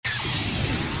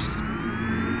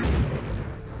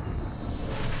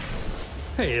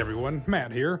Hey everyone,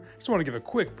 Matt here. Just want to give a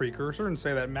quick precursor and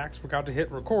say that Max forgot to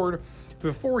hit record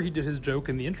before he did his joke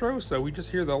in the intro, so we just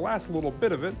hear the last little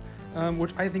bit of it,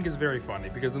 which I think is very funny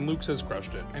because then Luke says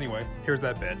crushed it. Anyway, here's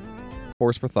that bit.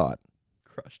 Force for thought.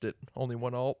 Crushed it. Only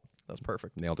one alt. That's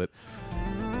perfect. Nailed it.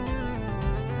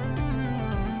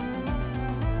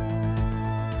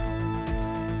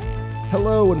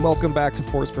 Hello and welcome back to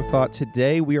Force for Thought.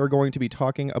 Today we are going to be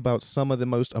talking about some of the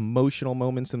most emotional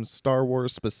moments in Star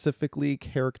Wars, specifically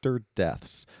character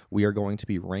deaths. We are going to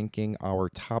be ranking our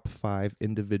top 5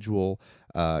 individual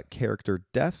character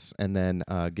deaths and then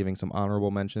giving some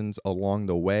honorable mentions along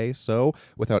the way. So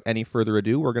without any further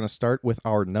ado, we're going to start with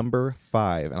our number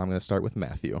 5, and I'm going to start with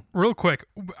Matthew. Real quick,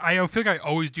 I feel like I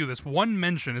always do this. One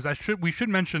mention is we should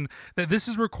mention that this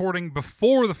is recording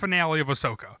before the finale of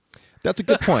Ahsoka. That's a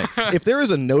good point. If there is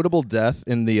a notable death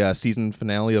in the season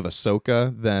finale of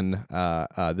Ahsoka, then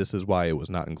this is why it was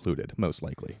not included, most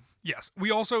likely. Yes.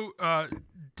 We also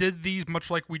did these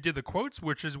much like we did the quotes,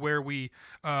 which is where we,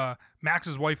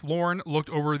 Max's wife, Lauren,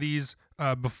 looked over these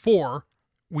before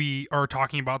we are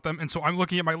talking about them. And so I'm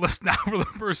looking at my list now for the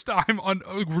first time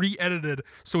re-edited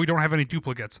so we don't have any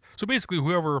duplicates. So basically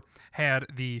whoever had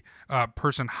the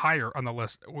person higher on the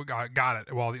list got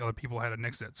it while the other people had to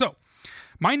nix it. So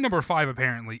my number 5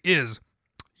 apparently is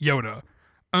Yoda.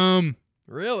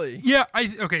 Really? Yeah.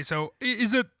 Okay. So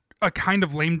is it a kind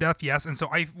of lame death? Yes. And so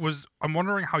I'm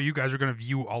wondering how you guys are going to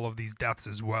view all of these deaths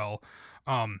as well.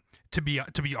 To be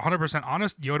 100%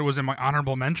 honest, Yoda was in my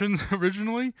honorable mentions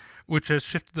originally, which has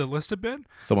shifted the list a bit.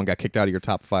 Someone got kicked out of your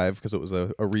top 5 because it was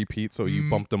a repeat, so you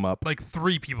bumped them up. Like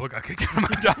 3 people got kicked out of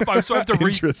my top 5, so I have to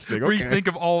rethink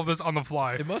of all of this on the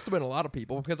fly. It must have been a lot of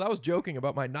people because I was joking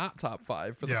about my not top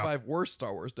 5 for the 5 worst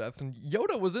Star Wars deaths, and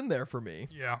Yoda was in there for me.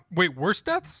 Yeah. Wait, worst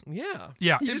deaths? Yeah.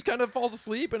 Yeah. He just kind of falls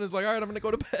asleep and is like, all right, I'm going to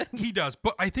go to bed. He does,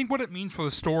 but I think what it means for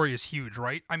the story is huge,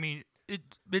 right? I mean,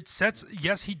 it sets,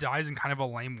 yes, he dies in kind of a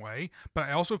lame way, but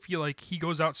I also feel like he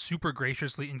goes out super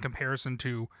graciously in comparison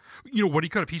to, what he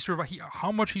could have. He survived, how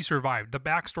much he survived, the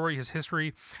backstory, his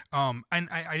history, and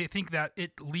I think that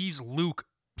it leaves Luke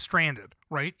stranded,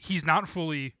 right? He's not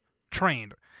fully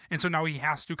trained, and so now he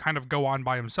has to kind of go on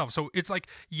by himself. So it's like,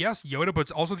 yes, Yoda, but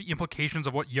it's also the implications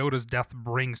of what Yoda's death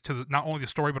brings to not only the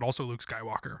story, but also Luke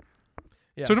Skywalker.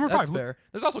 Yeah, so number 5. That's fair.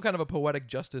 There's also kind of a poetic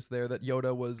justice there that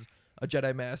Yoda was a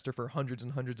Jedi Master for hundreds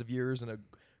and hundreds of years and a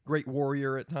great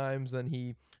warrior at times, and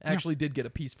he actually did get a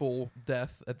peaceful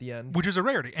death at the end. Which is a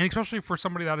rarity, and especially for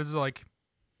somebody that is like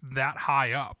that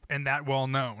high up and that well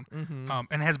known,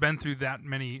 and has been through that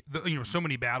many, so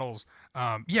many battles.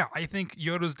 I think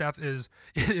Yoda's death is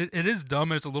it is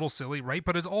dumb and it's a little silly, right?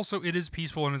 But it is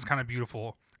peaceful and it's kind of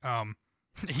beautiful.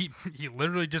 He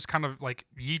literally just kind of like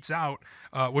yeets out,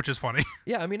 which is funny.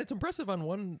 Yeah, I mean it's impressive on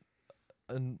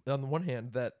the one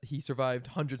hand that he survived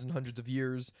hundreds and hundreds of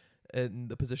years in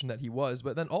the position that he was,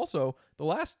 but then also the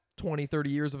last 20, 30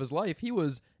 years of his life, he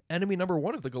was enemy number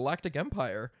 1 of the Galactic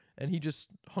Empire, and he just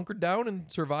hunkered down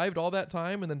and survived all that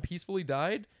time and then peacefully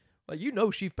died. Like,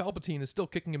 Sheev Palpatine is still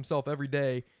kicking himself every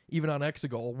day, even on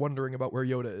Exegol, wondering about where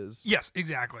Yoda is. Yes,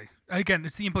 exactly. Again,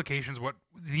 it's the implications, what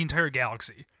the entire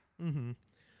galaxy. Mm-hmm.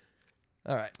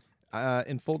 All right.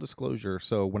 In full disclosure,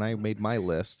 so when I made my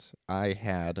list, I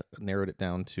had narrowed it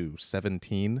down to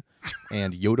 17,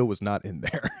 and Yoda was not in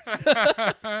there.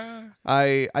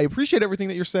 I appreciate everything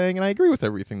that you're saying, and I agree with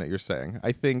everything that you're saying.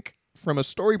 I think from a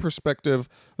story perspective,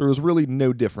 there was really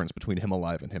no difference between him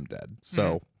alive and him dead.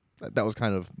 So that was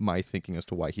kind of my thinking as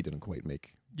to why he didn't quite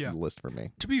make the list for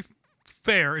me. To be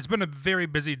fair, it's been a very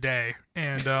busy day,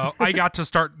 and I got to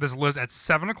start this list at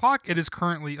 7 o'clock. It is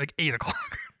currently like 8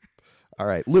 o'clock. All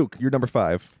right, Luke, you're number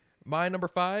 5. My number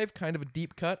 5, kind of a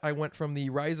deep cut. I went from the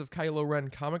Rise of Kylo Ren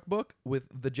comic book with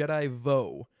the Jedi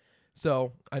Voe.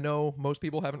 So I know most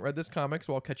people haven't read this comic,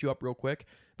 so I'll catch you up real quick.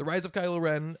 The Rise of Kylo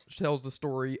Ren tells the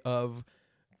story of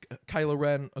Kylo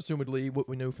Ren, assumedly, what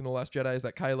we knew from The Last Jedi is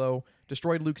that Kylo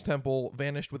destroyed Luke's temple,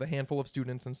 vanished with a handful of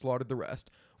students, and slaughtered the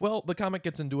rest. Well, the comic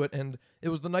gets into it, and it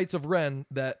was the Knights of Ren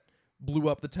that blew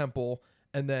up the temple,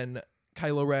 and then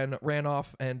Kylo Ren ran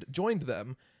off and joined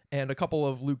them. And a couple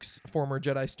of Luke's former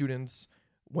Jedi students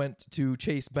went to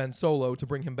chase Ben Solo to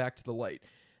bring him back to the light.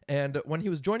 And when he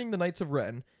was joining the Knights of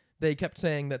Ren, they kept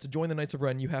saying that to join the Knights of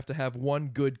Ren, you have to have one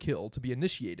good kill to be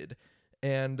initiated.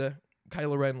 And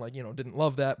Kylo Ren, didn't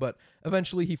love that, but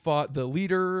eventually he fought the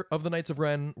leader of the Knights of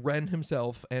Ren, Ren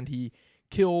himself, and he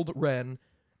killed Ren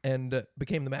and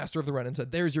became the master of the Ren and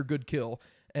said, "There's your good kill."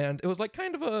 And it was like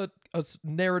kind of a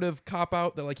narrative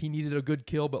cop-out that he needed a good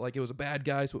kill, but it was a bad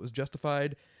guy, so it was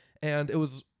justified. And it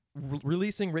was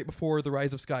releasing right before The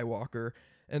Rise of Skywalker.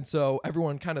 And so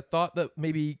everyone kind of thought that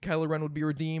maybe Kylo Ren would be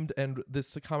redeemed, and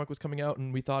this comic was coming out,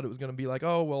 and we thought it was going to be like,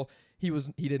 oh, well, he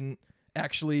didn't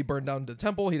actually burn down the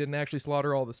temple. He didn't actually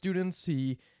slaughter all the students.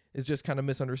 He is just kind of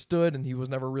misunderstood, and he was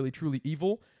never really truly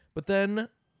evil. But then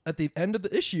at the end of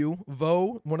the issue,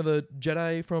 Vo, one of the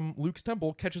Jedi from Luke's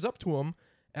temple, catches up to him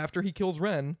after he kills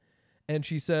Ren, and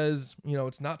she says,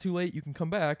 it's not too late. You can come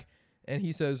back. And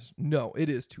he says, no, it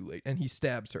is too late. And he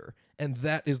stabs her. And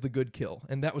that is the good kill.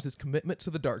 And that was his commitment to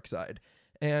the dark side.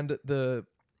 And the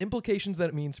implications that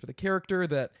it means for the character,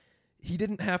 that he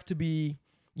didn't have to be,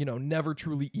 never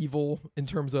truly evil in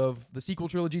terms of the sequel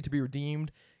trilogy to be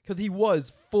redeemed, because he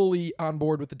was fully on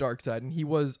board with the dark side. And he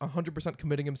was 100%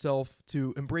 committing himself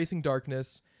to embracing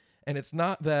darkness. And it's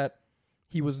not that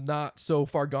he was not so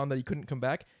far gone that he couldn't come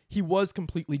back. He was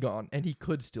completely gone, and he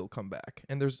could still come back.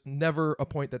 And there's never a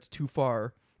point that's too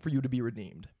far for you to be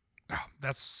redeemed. I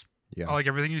like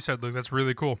everything you said, Luke. That's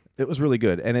really cool. It was really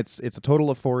good, and it's a total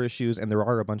of 4 issues, and there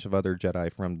are a bunch of other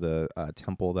Jedi from the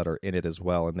temple that are in it as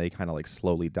well, and they kind of like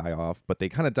slowly die off, but they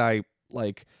kind of die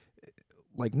like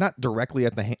not directly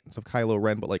at the hands of Kylo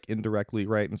Ren, but like indirectly,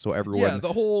 right? And so everyone, yeah,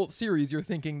 the whole series, you're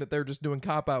thinking that they're just doing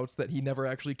cop outs, that he never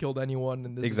actually killed anyone,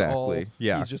 and this is all,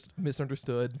 he's just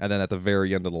misunderstood. And then at the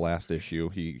very end of the last issue,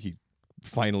 he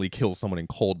finally kills someone in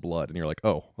cold blood, and you're like,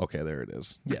 oh, okay, there it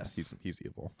is. Yes, he's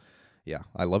evil. Yeah,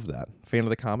 I love that. Fan of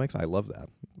the comics, I love that.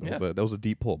 That was a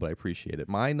deep pull, but I appreciate it.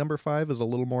 My number 5 is a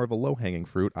little more of a low-hanging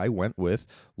fruit. I went with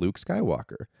Luke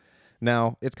Skywalker.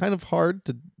 Now, it's kind of hard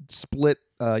to split,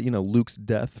 Luke's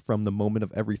death from the moment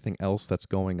of everything else that's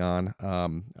going on.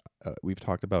 We've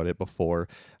talked about it before,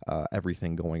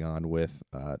 everything going on with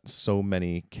so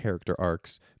many character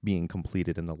arcs being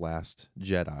completed in The Last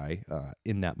Jedi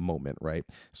in that moment, right?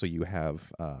 So you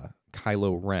have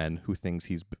Kylo Ren, who thinks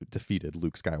he's defeated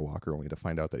Luke Skywalker, only to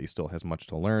find out that he still has much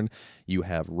to learn. You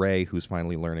have Rey, who's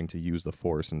finally learning to use the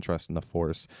Force and trust in the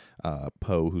Force.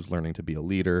 Poe, who's learning to be a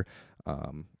leader.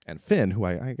 And Finn, who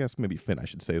I guess maybe Finn, I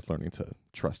should say, is learning to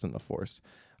trust in the Force.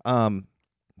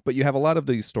 But you have a lot of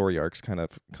these story arcs kind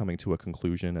of coming to a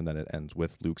conclusion, and then it ends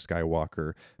with Luke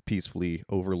Skywalker peacefully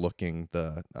overlooking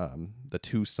the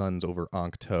 2 suns over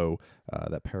Ankh-To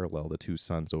that parallel the 2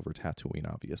 suns over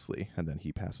Tatooine, obviously, and then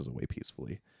he passes away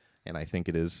peacefully. And I think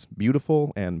it is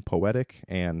beautiful and poetic,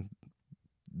 and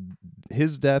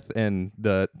his death and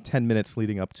the 10 minutes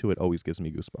leading up to it always gives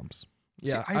me goosebumps.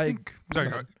 Yeah, I think.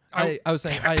 Sorry, I was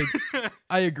saying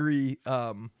I agree.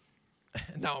 Now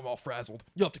I'm all frazzled.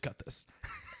 You'll have to cut this.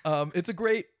 It's a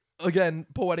great, again,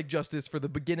 poetic justice for the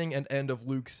beginning and end of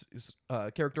Luke's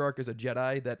character arc as a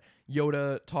Jedi, that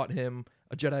Yoda taught him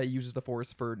a Jedi uses the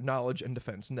Force for knowledge and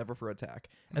defense, never for attack.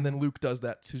 And then Luke does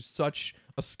that to such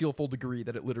a skillful degree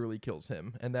that it literally kills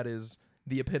him. And that is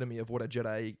the epitome of what a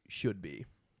Jedi should be.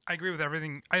 I agree with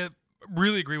everything. I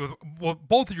really agree with what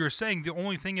both of you are saying. The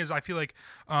only thing is I feel like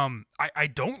I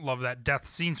don't love that death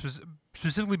scene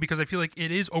specifically because I feel like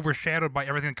it is overshadowed by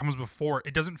everything that comes before.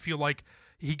 It doesn't feel like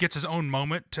he gets his own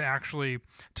moment to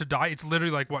die. It's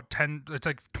literally like it's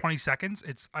like 20 seconds.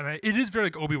 It is very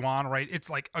like Obi-Wan, right? It's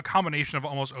like a combination of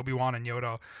almost Obi-Wan and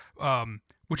Yoda,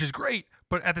 which is great,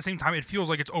 but at the same time it feels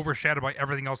like it's overshadowed by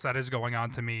everything else that is going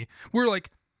on to me. We're like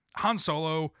Han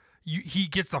Solo, he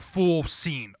gets the full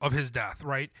scene of his death,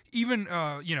 right? Even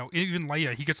even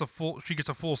Leia, she gets a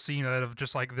full scene of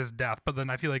just like this death. But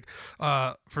then I feel like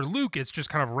for Luke, it's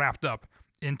just kind of wrapped up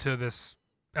into this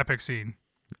epic scene.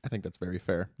 I think that's very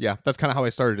fair. Yeah, that's kind of how I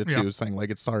started it too, saying like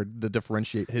it's hard to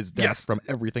differentiate his death from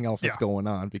everything else that's going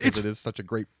on because it is such a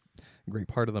great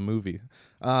part of the movie.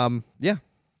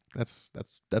 That's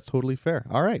totally fair.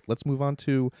 All right, let's move on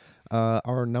to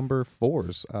our number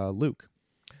 4s. Luke.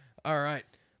 All right.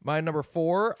 My number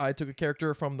 4, I took a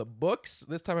character from the books.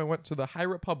 This time I went to the High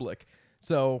Republic.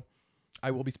 So I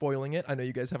will be spoiling it. I know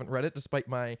you guys haven't read it, despite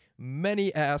my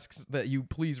many asks that you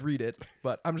please read it.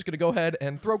 But I'm just going to go ahead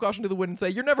and throw caution to the wind and say,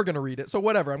 you're never going to read it. So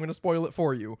whatever, I'm going to spoil it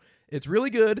for you. It's really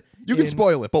good. You can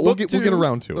spoil it, but we'll get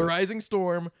around to it. The Rising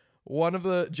Storm, one of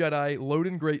the Jedi,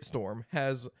 Loden Greatstorm,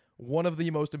 has one of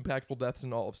the most impactful deaths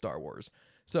in all of Star Wars.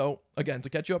 So again, to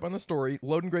catch you up on the story,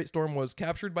 Loden Greatstorm was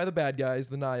captured by the bad guys,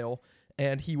 the Nihil,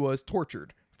 and he was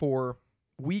tortured for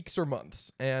weeks or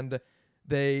months. And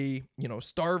they,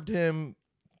 starved him,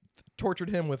 tortured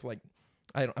him with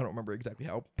I don't remember exactly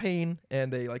how, pain.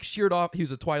 And they sheared off, he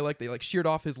was a Twi'lek, they sheared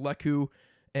off his Leku.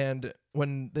 And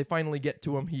when they finally get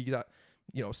to him, he got,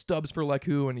 stubs for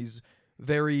Leku, and he's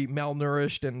very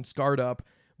malnourished and scarred up.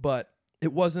 But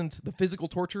it wasn't the physical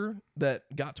torture that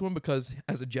got to him, because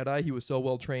as a Jedi, he was so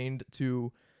well trained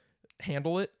to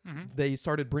handle it, they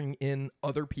started bringing in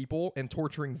other people and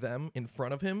torturing them in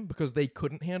front of him because they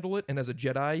couldn't handle it. And as a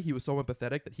Jedi, he was so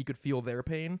empathetic that he could feel their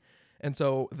pain. And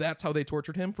so that's how they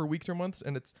tortured him for weeks or months.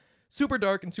 And it's super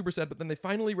dark and super sad. But then they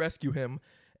finally rescue him,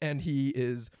 and he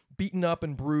is beaten up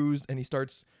and bruised, and he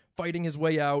starts fighting his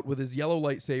way out with his yellow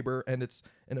lightsaber. And it's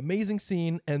an amazing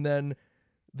scene. And then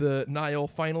the Nihil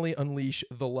finally unleash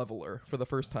the Leveler for the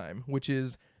first time, which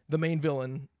is the main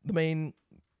villain, the main...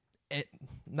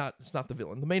 it's not the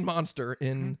villain, the main monster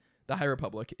in the High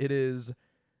Republic. It is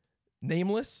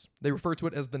Nameless. They refer to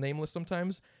it as the Nameless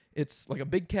sometimes. It's like a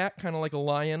big cat, kind of like a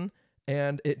lion,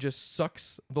 and it just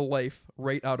sucks the life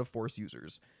right out of Force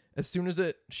users. As soon as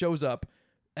it shows up,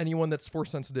 anyone that's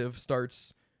Force sensitive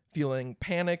starts feeling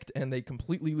panicked, and they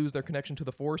completely lose their connection to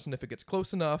the Force, and if it gets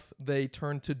close enough, they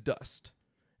turn to dust.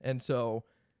 And so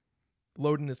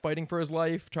Loden is fighting for his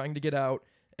life, trying to get out,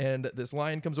 and this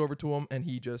lion comes over to him, and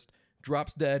he just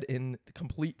drops dead in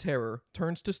complete terror,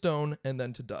 turns to stone, and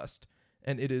then to dust.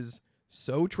 And it is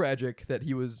so tragic that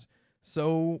he was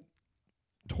so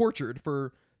tortured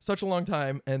for such a long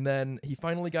time, and then he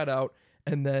finally got out,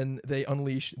 and then they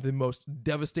unleash the most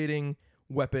devastating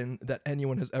weapon that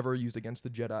anyone has ever used against the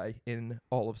Jedi in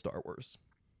all of Star Wars.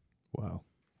 Wow.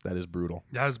 That is brutal.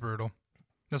 That is brutal.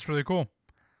 That's really cool.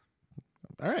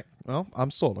 All right. Well, I'm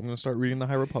sold. I'm going to start reading the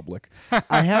High Republic.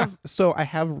 I have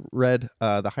read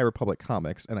the High Republic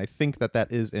comics, and I think that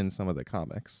is in some of the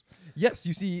comics. Yes,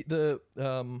 you see the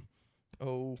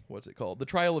what's it called? The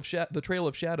Trail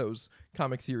of Shadows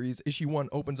comic series. Issue 1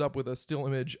 opens up with a still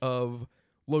image of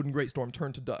Loden Greatstorm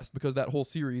turned to dust, because that whole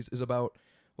series is about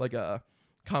like a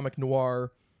comic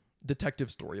noir detective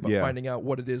story about finding out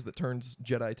what it is that turns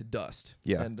Jedi to dust.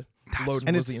 Yeah. And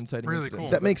Loden was the inciting really incident.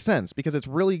 cool. That makes sense because it's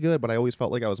really good, but I always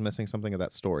felt like I was missing something of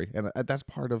that story. And that's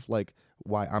part of like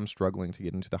why I'm struggling to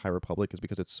get into the High Republic, is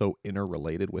because it's so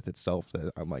interrelated with itself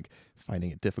that I'm like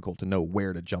finding it difficult to know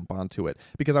where to jump onto it.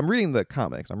 Because I'm reading the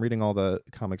comics. I'm reading all the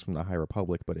comics from the High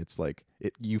Republic, but it's like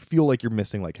you feel like you're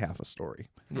missing like half a story.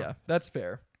 Yeah, that's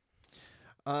fair.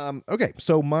 Okay,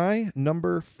 so my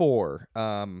number 4,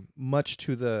 much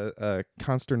to the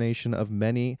consternation of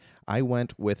many, I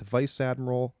went with Vice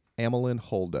Admiral Amilyn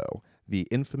Holdo, the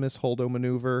infamous Holdo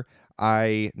maneuver.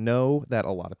 I know that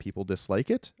a lot of people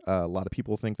dislike it. A lot of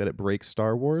people think that it breaks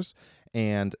Star Wars,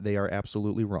 and they are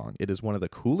absolutely wrong. It is one of the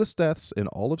coolest deaths in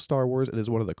all of Star Wars. It is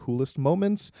one of the coolest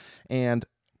moments, and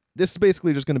this is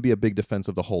basically just going to be a big defense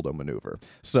of the Holdo maneuver.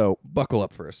 So buckle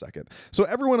up for a second. So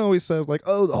everyone always says like,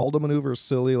 oh, the Holdo maneuver is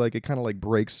silly. Like it kind of like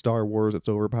breaks Star Wars. It's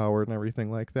overpowered and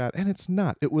everything like that. And it's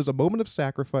not. It was a moment of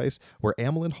sacrifice where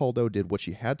Amilyn Holdo did what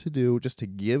she had to do just to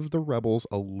give the rebels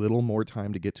a little more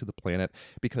time to get to the planet.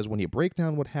 Because when you break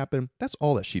down what happened, that's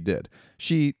all that she did.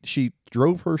 She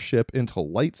drove her ship into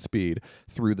light speed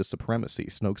through the Supremacy,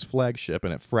 Snoke's flagship,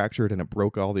 and it fractured and it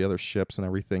broke all the other ships and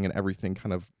everything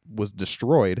kind of was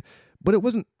destroyed. But it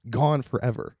wasn't gone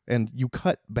forever. And you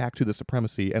cut back to the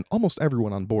Supremacy, and almost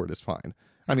everyone on board is fine.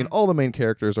 I mean, all the main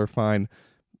characters are fine.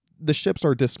 The ships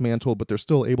are dismantled, but they're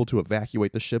still able to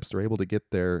evacuate the ships. They're able to get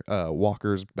their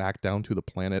walkers back down to the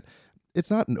planet. It's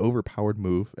not an overpowered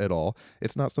move at all.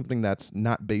 It's not something that's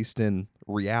not based in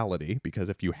reality, because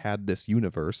if you had this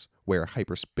universe where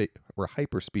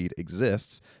hyperspeed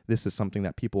exists, this is something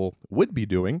that people would be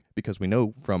doing, because we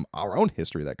know from our own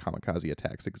history that kamikaze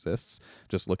attacks exists.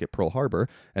 Just look at Pearl Harbor,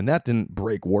 and that didn't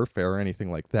break warfare or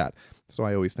anything like that. So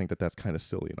I always think that that's kind of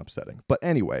silly and upsetting. But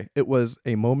anyway, it was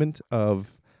a moment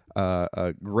of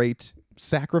a great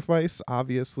sacrifice,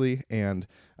 obviously, and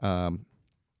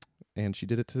she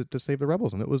did it to save the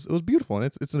rebels, and it was beautiful, and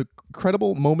it's an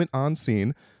incredible moment on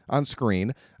screen.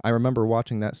 I remember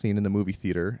watching that scene in the movie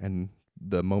theater, and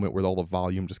the moment where all the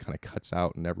volume just kind of cuts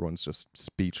out and everyone's just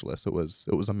speechless. It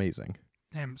was amazing.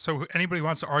 So anybody who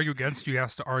wants to argue against you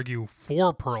has to argue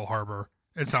for Pearl Harbor,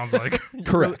 it sounds like.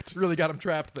 Correct. Really got him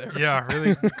trapped there. Yeah,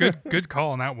 really good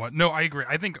call on that one. No, I agree.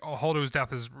 I think Holdo's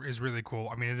death is really cool.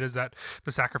 I mean, it is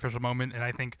the sacrificial moment, and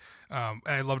I think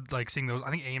I loved like seeing those.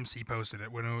 I think AMC posted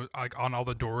it when it was like on all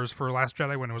the doors for Last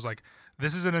Jedi, when it was like,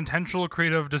 this is an intentional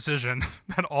creative decision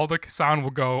that all the sound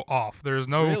will go off. There's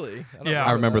no Really?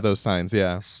 I remember those signs.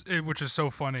 Yeah, which is so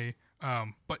funny.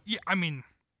 But yeah, I mean,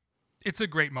 it's a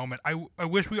great moment. I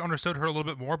wish we understood her a little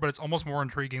bit more, but it's almost more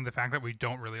intriguing the fact that we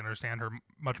don't really understand her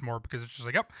much more, because it's just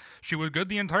like, yep, she was good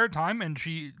the entire time, and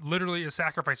she literally is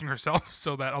sacrificing herself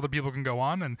so that other people can go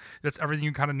on, and that's everything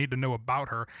you kind of need to know about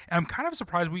her. And I'm kind of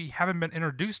surprised we haven't been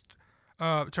introduced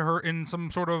to her in some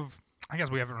sort of, I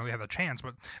guess we haven't really had the chance,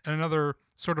 but in another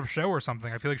sort of show or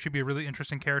something. I feel like she'd be a really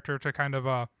interesting character to kind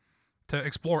of to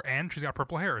explore, and she's got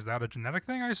purple hair. Is that a genetic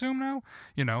thing, I assume now?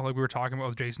 You know, like we were talking about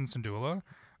with Jason Syndulla.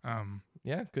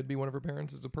 Yeah, could be one of her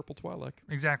parents is a purple Twi'lek.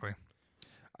 Exactly.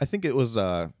 I think it was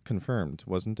confirmed,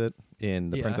 wasn't it,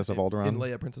 in The Princess of Alderaan? In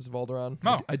Leia, Princess of Alderaan.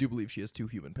 Oh. I do believe she has 2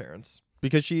 human parents.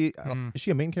 Because is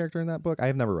she a main character in that book? I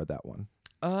have never read that one.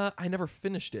 I never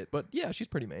finished it, but yeah, she's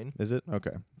pretty main. Is it?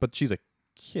 Okay. But she's a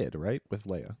kid, right? With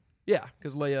Leia. Yeah,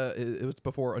 because Leia, it was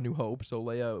before A New Hope, so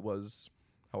Leia was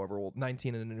however old,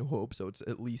 19 in A New Hope, so it's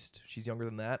at least she's younger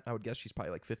than that. I would guess she's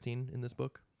probably like 15 in this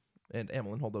book. And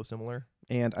Amilyn, although similar.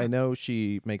 And I know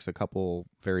she makes a couple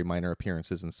very minor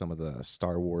appearances in some of the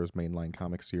Star Wars mainline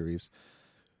comic series.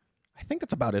 I think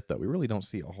that's about it, though. We really don't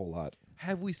see a whole lot.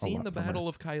 Have we seen lot the from her. Battle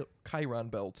of Chiron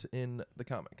Belt in the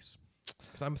comics?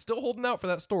 Because I'm still holding out for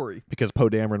that story. Because Poe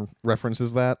Dameron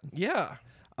references that. Yeah.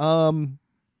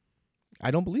 I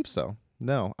don't believe so.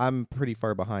 No, I'm pretty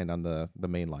far behind on the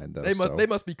main line, though. They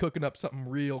must be cooking up something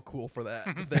real cool for that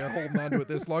if they're holding on to it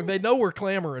this long. They know we're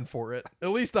clamoring for it. At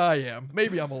least I am.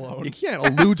 Maybe I'm alone. You can't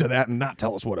allude to that and not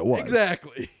tell us what it was.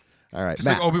 Exactly. All right, Just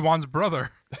Matt. like Obi-Wan's brother.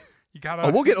 You gotta.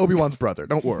 Oh, we'll get Obi-Wan's brother.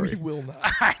 Don't We worry. will not.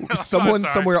 I know, Someone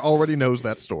sorry. somewhere already knows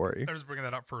that story. I was bringing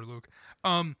that up for Luke.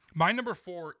 My number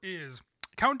 4 is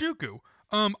Count Dooku.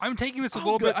 I'm taking this a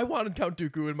little bit. I wanted Count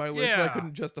Dooku in my list, but I Yeah.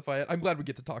 couldn't justify it. I'm glad we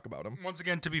get to talk about him. Once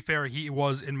again, to be fair, he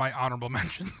was in my honorable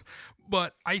mentions,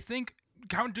 but I think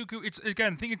Count Dooku.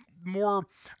 I think it's more.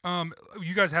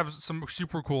 You guys have some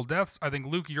super cool deaths. I think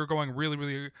Luke, you're going really,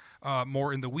 really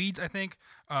more in the weeds. I think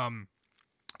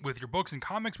with your books and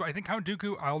comics, but I think Count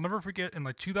Dooku. I'll never forget in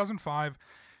like 2005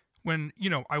 when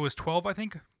I was 12. I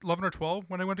think 11 or 12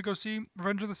 when I went to go see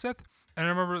Revenge of the Sith. And I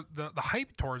remember the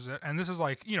hype towards it, and this is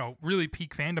like, really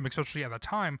peak fandom, especially at the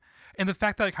time. And the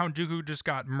fact that Count Dooku just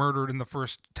got murdered in the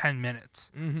first 10 minutes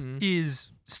is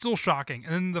still shocking.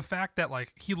 And then the fact that,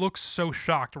 like, he looks so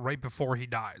shocked right before he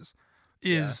dies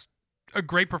is a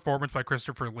great performance by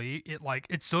Christopher Lee.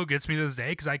 It still gets me to this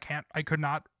day because I could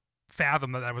not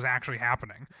fathom that was actually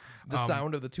happening. The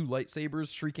sound of the 2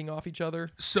 lightsabers shrieking off each other.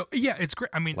 So, yeah, it's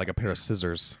great. I mean, Like a pair of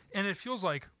scissors. and it feels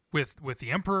like with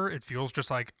the Emperor, it feels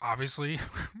just like obviously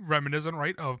reminiscent,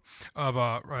 right, of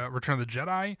Return of the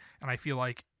Jedi. And I feel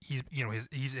like he's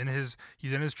in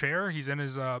his chair, he's in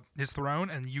his throne,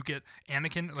 and you get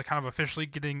Anakin like kind of officially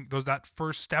getting that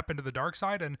first step into the dark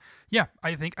side. And yeah,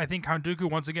 I think Count Dooku,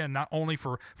 once again, not only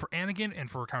for Anakin and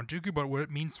for Count Dooku, but what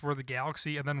it means for the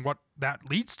galaxy, and then what that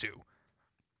leads to.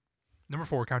 Number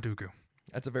 4, Count Dooku.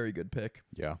 That's a very good pick.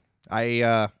 Yeah.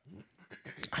 I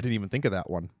didn't even think of that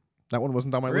one. That one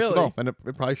wasn't on my list at Really? all. And it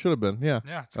probably should have been. Yeah.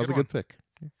 Yeah, it's That was a one. good pick.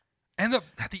 And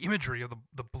the imagery of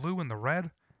the blue and the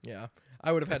red. Yeah.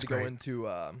 I would have had That's to go great. into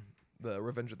the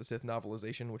Revenge of the Sith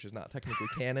novelization, which is not technically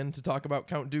canon, to talk about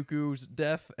Count Dooku's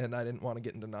death, and I didn't want to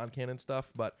get into non-canon stuff,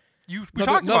 but We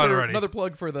talked about it already. Another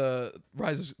plug for the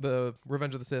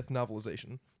Revenge of the Sith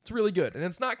novelization. It's really good, and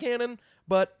it's not canon,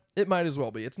 but it might as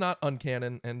well be. It's not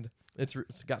uncanon, and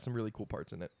it's got some really cool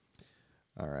parts in it.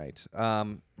 All right.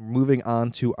 Moving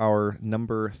on to our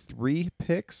number 3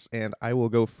 picks, and I will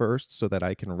go first so that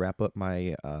I can wrap up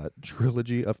my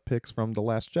trilogy of picks from The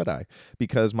Last Jedi,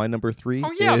 because my number 3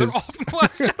 Oh yeah, they're is... all from The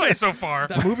Last Jedi so far.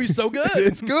 That movie's so good.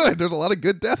 It's good. There's a lot of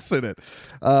good deaths in it.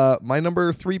 My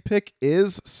number 3 pick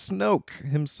is Snoke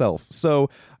himself. So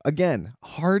again,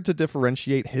 hard to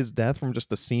differentiate his death from just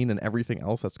the scene and everything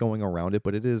else that's going around it,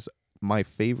 but it is my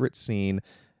favorite scene.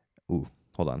 Ooh,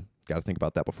 hold on. Got to think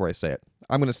about that before I say it.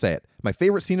 I'm going to say it. My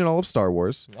favorite scene in all of Star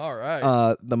Wars. All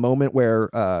right. The moment where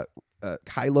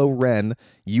Kylo Ren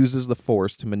uses the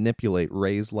Force to manipulate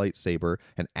Rey's lightsaber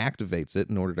and activates it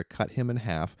in order to cut him in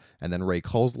half, and then Rey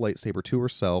calls the lightsaber to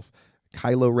herself.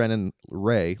 Kylo Ren and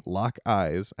Rey lock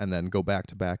eyes and then go back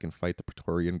to back and fight the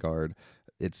Praetorian Guard.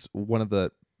 It's one of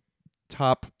the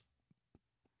top...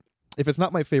 If it's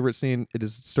not my favorite scene, it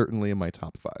is certainly in my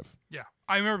top 5. Yeah,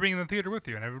 I remember being in the theater with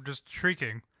you, and I was just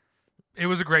shrieking. It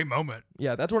was a great moment.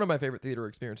 Yeah, that's one of my favorite theater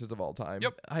experiences of all time.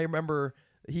 Yep. I remember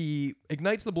he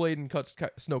ignites the blade and cuts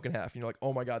Snoke in half, and you're like,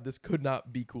 oh my god, this could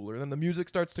not be cooler. And then the music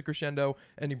starts to crescendo,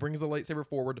 and he brings the lightsaber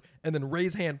forward, and then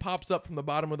Rey's hand pops up from the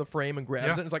bottom of the frame and grabs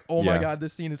Yeah. it. And it's like, oh my Yeah. god,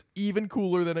 this scene is even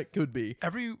cooler than it could be.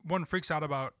 Everyone freaks out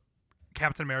about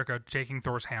Captain America taking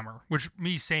Thor's hammer, which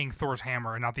me saying Thor's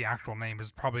hammer and not the actual name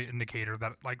is probably an indicator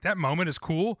that like that moment is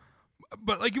cool.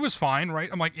 But like it was fine, right?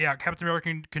 I'm like, yeah, Captain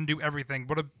America can do everything.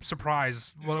 What a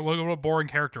surprise! What a boring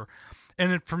character.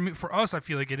 And it, for us, I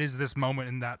feel like it is this moment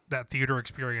in that theater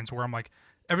experience where I'm like,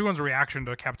 everyone's reaction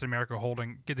to Captain America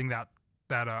getting the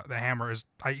hammer is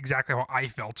exactly how I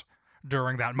felt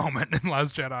during that moment in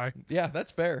Last Jedi. Yeah,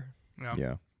 that's fair. Yeah.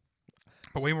 Yeah.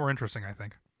 But way more interesting, I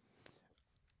think.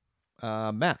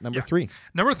 Matt, number Yeah. 3.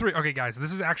 Number 3. Okay, guys,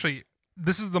 this is actually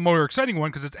this is the more exciting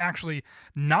one because it's actually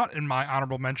not in my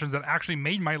honorable mentions. That actually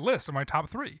made my list of my top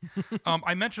 3.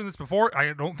 I mentioned this before.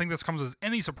 I don't think this comes as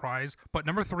any surprise, but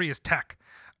number 3 is Tech.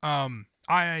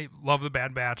 I love the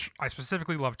Bad Batch. I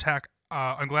specifically love Tech.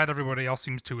 I'm glad everybody else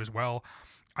seems to as well.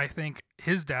 I think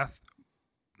his death,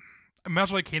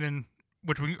 much like Kanan,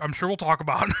 which I'm sure we'll talk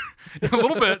about in a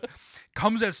little bit,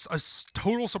 comes as a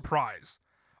total surprise.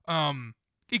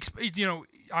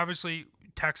 Obviously,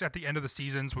 Tech's at the end of the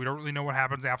season, so we don't really know what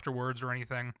happens afterwards or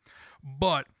anything.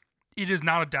 But it is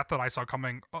not a death that I saw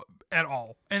coming at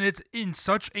all. And it's in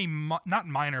such a, not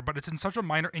minor, but it's in such a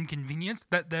minor inconvenience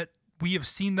that we have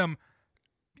seen them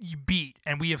beat,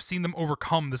 and we have seen them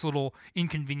overcome this little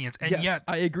inconvenience. And yes, yet,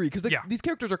 I agree, because these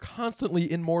characters are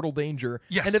constantly in mortal danger.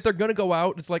 Yes. And if they're going to go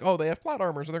out, it's like, oh, they have plot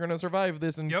armor, so they're going to survive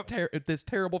this and Yep. this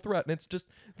terrible threat. And it's just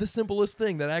the simplest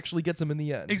thing that actually gets them in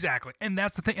the end. exactly. And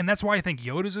that's the thing. And that's why I think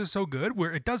Yoda's is so good,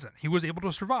 where it doesn't. He was able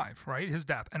to survive, right? His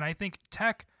death. And I think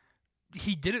Tech,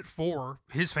 he did it for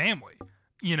his family,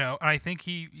 and I think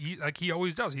he like he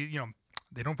always does.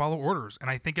 They don't follow orders.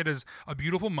 And I think it is a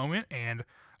beautiful moment. And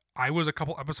I was a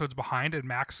couple episodes behind, and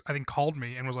Max, I think, called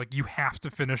me and was like, you have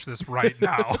to finish this right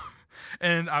now.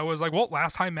 And I was like, well,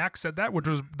 last time Max said that, which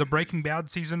was the Breaking Bad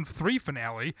season 3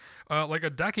 finale, like a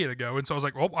decade ago. And so I was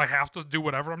like, well, I have to do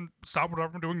stop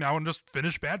whatever I'm doing now and just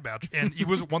finish Bad Batch. And he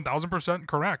was 1000%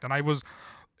 correct. And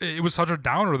it was such a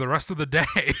downer the rest of the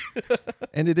day.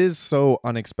 And it is so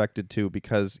unexpected too,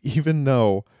 because even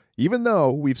though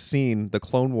we've seen the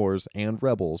Clone Wars and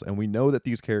Rebels, and we know that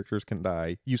these characters can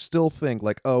die, you still think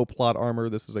like, oh, plot armor,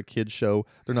 this is a kid's show.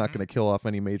 They're not going to kill off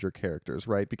any major characters,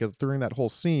 right? Because during that whole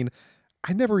scene,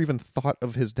 I never even thought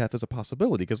of his death as a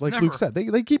possibility. Because like Luke said,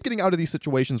 they keep getting out of these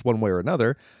situations one way or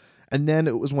another. And then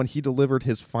it was when he delivered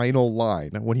his final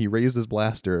line, when he raised his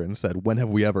blaster and said, when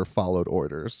have we ever followed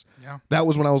orders? Yeah. That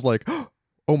was when I was like,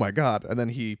 oh my God. And then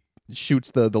he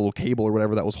shoots the little cable or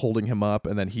whatever that was holding him up,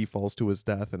 and then he falls to his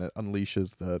death, and it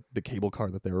unleashes the cable car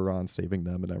that they were on, saving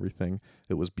them and everything.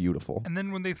 It was beautiful. And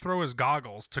then when they throw his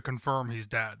goggles to confirm he's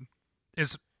dead,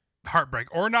 is heartbreak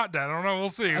or not dead. I don't know. We'll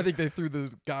see. I think they threw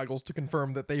those goggles to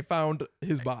confirm that they found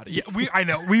his body. Yeah, I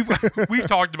know we've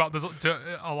talked about this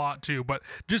a lot too, but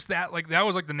just that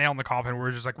was like the nail in the coffin, where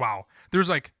it's just like, wow, there's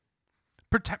like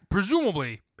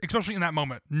presumably, especially in that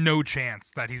moment, no chance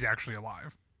that he's actually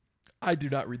alive. I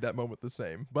do not read that moment the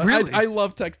same, but Really? I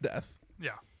love Tech's death,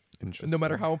 Yeah, no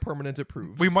matter how permanent it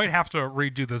proves. we might have to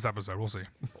redo this episode. We'll see.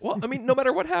 Well, I mean, no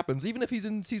matter what happens, even if he's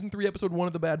in season 3, episode 1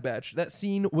 of the Bad Batch, that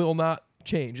scene will not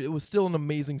change. It was still an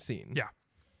amazing scene. Yeah.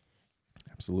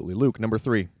 Absolutely. Luke, number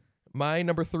 3. My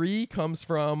number 3 comes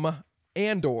from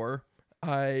Andor.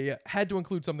 I had to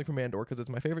include something from Andor because it's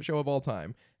my favorite show of all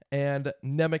time, and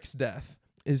Nemec's death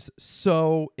is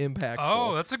so impactful.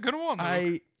 Oh, that's a good one,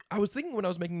 Luke. I was thinking when I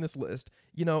was making this list,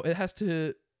 it has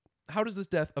to, how does this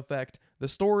death affect the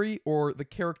story or the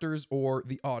characters or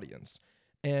the audience?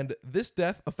 And this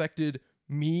death affected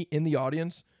me in the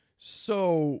audience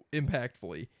so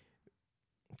impactfully.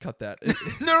 Cut that.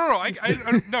 No. I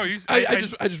just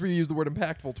reused the word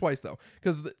impactful twice though,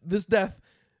 because this death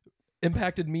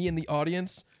impacted me in the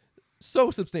audience so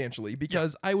substantially,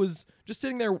 because I was just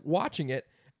sitting there watching it,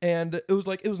 and it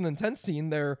was an intense scene.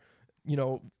 They're,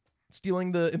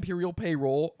 stealing the Imperial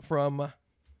payroll from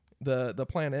the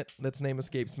planet that's name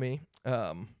escapes me.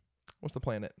 What's the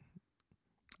planet?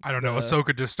 I don't know.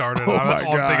 Ahsoka just started. Oh That's my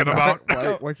all I'm God. thinking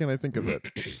about. Why can't I think of it?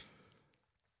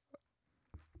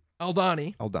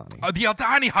 Aldhani. The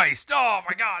Aldhani heist. Oh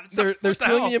my God! They're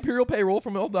stealing the Imperial payroll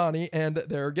from Aldhani, and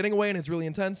they're getting away, and it's really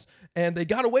intense. And they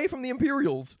got away from the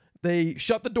Imperials. They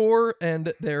shut the door,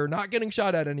 and they're not getting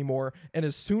shot at anymore. And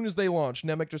as soon as they launch,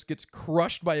 Nemec just gets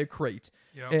crushed by a crate.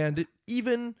 Yep. And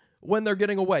even when they're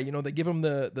getting away, they give him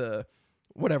the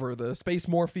space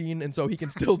morphine, and so he can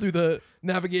still do the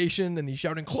navigation, and he's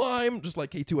shouting climb, just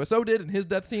like K2SO did in his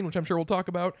death scene, which I'm sure we'll talk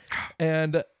about.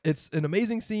 And it's an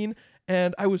amazing scene,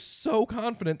 and I was so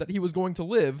confident that he was going to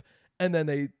live, and then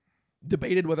they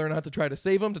debated whether or not to try to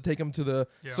save him, to take him to the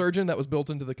surgeon that was built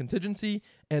into the contingency,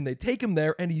 and they take him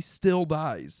there, and he still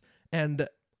dies. And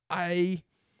we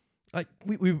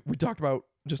talked about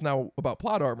just now about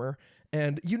plot armor,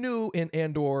 and you knew in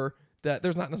Andor that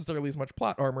there's not necessarily as much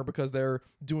plot armor because they're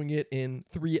doing it in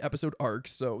 3 episode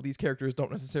arcs, so these characters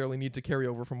don't necessarily need to carry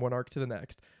over from one arc to the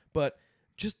next. But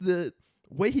just the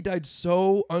way he died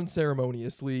so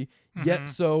unceremoniously, yet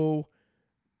so,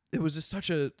 it was just such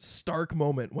a stark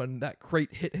moment when that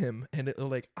crate hit him, and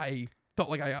I felt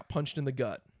like I got punched in the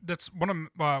gut. That's one of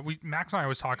Max and I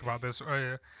always talk about this.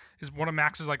 Is one of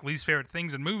Max's like least favorite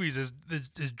things in movies is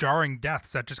jarring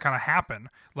deaths that just kind of happen,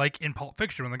 like in Pulp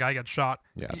Fiction when the guy gets shot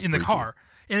it's in the freaky. car,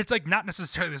 and it's like not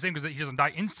necessarily the same because he doesn't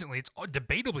die instantly. It's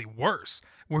debatably worse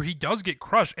where he does get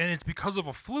crushed, and it's because of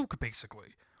a fluke.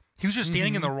 Basically, he was just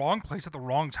standing in the wrong place at the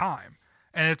wrong time.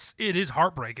 And it is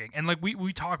heartbreaking. And like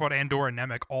we talk about Andor and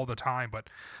Nemec all the time, but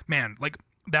man, like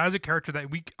that is a character that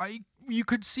you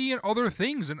could see in other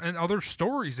things and other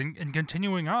stories and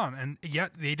continuing on, and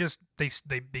yet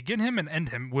they begin him and end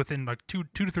him within like two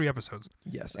to three episodes.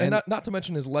 Yes, and not to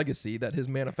mention his legacy, that his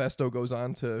manifesto goes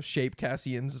on to shape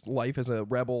Cassian's life as a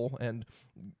rebel and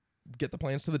get the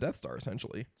plans to the Death Star,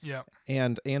 essentially. Yeah.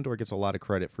 And Andor gets a lot of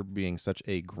credit for being such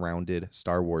a grounded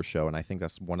Star Wars show, and I think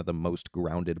that's one of the most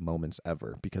grounded moments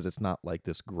ever, because it's not like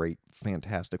this great,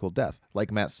 fantastical death. Like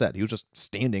Matt said, he was just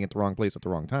standing at the wrong place at the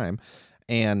wrong time,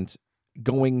 and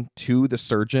going to the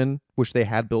surgeon, which they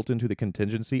had built into the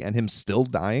contingency, and him still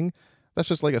dying, that's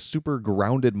just like a super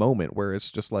grounded moment where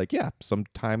it's just like, yeah,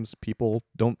 sometimes people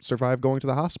don't survive going to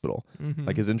the hospital.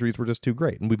 Like his injuries were just too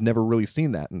great. And we've never really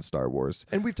seen that in Star Wars.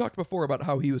 And we've talked before about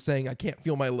how he was saying, I can't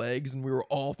feel my legs. And we were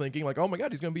all thinking like, oh my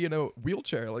God, he's going to be in a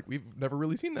wheelchair. Like we've never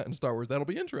really seen that in Star Wars. That'll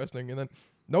be interesting. And then,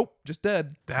 nope, just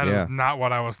dead. That is not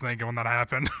what I was thinking when that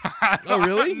happened. Oh,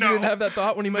 really? No. You didn't have that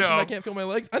thought when he mentioned No. I can't feel my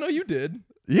legs? I know you did.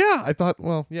 Yeah, I thought,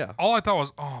 well, yeah. All I thought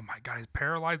was, oh my God, he's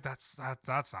paralyzed. That's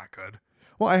not good.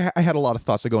 Well, I had a lot of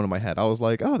thoughts that go into my head. I was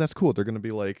like, oh, that's cool. They're going to be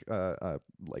like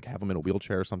have him in a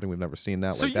wheelchair or something. We've never seen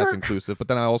that. So Like, that's you're- inclusive. But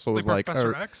then I also was like,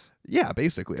 Professor X? yeah,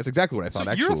 basically. That's exactly what I thought,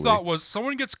 So actually. your thought was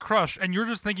someone gets crushed, and you're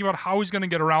just thinking about how he's going to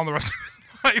get around the rest of his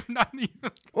life. Not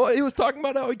even. Well, he was talking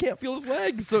about how he can't feel his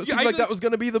legs. So it Yeah, seemed I like know- that was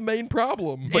going to be the main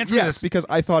problem. But Answer yes, this. because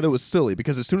I thought it was silly.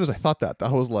 Because as soon as I thought that,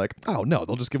 I was like, oh, no,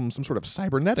 they'll just give him some sort of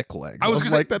cybernetic legs. I was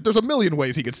was gonna like, there's a million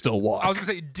ways he could still walk. I was going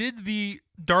to say, did the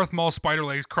Darth Maul spider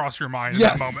legs cross your mind in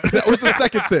Yes, that moment? that was the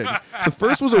second thing. The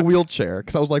first was a wheelchair,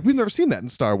 because I was like, we've never seen that in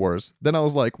Star Wars. Then I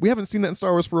was like, we haven't seen that in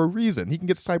Star Wars for a reason. He can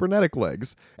get cybernetic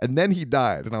legs. And then he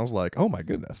died. And I was like, oh my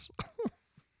goodness.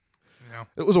 Yeah.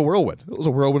 It was a whirlwind. It was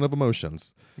a whirlwind of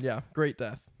emotions. Yeah, great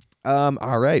death.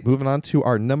 All right, moving on to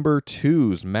our number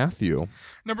twos. Matthew.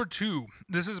 Number 2.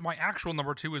 This is my actual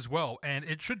number 2 as well, and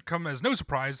it should come as no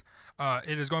surprise.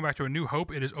 It is going back to A New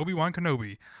Hope. It is Obi-Wan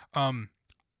Kenobi.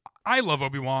 I love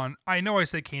Obi-Wan. I know I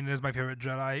say Kanan is my favorite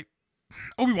Jedi.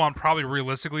 Obi-Wan probably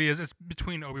realistically is. It's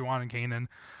between Obi-Wan and Kanan.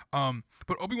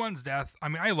 But Obi-Wan's death, I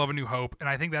mean, I love A New Hope, and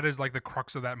I think that is like the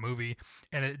crux of that movie,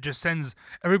 and it just sends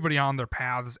everybody on their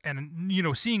paths. And, you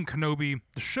know, seeing Kenobi,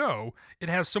 the show, it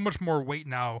has so much more weight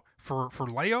now for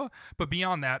Leia, but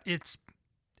beyond that, it's,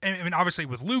 I mean, obviously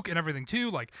with Luke and everything too,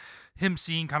 like him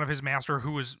seeing kind of his master,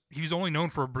 he's only known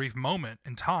for a brief moment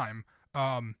in time,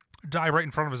 die right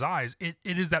in front of his eyes. It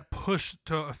is that push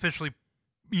to officially,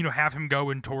 you know, have him go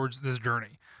in towards this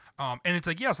journey. And it's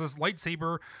like, yes, this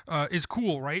lightsaber is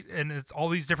cool, right? And it's all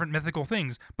these different mythical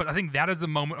things. But I think that is the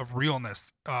moment of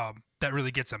realness that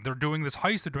really gets them. They're doing this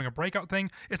heist. They're doing a breakout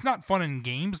thing. It's not fun in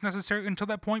games necessarily until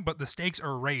that point, but the stakes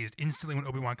are raised instantly when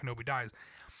Obi-Wan Kenobi dies.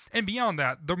 And beyond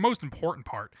that, the most important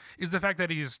part is the fact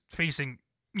that he's facing,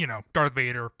 you know, Darth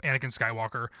Vader, Anakin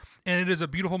Skywalker. And it is a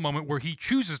beautiful moment where he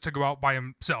chooses to go out by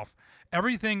himself.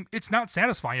 Everything, it's not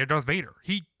satisfying to Darth Vader.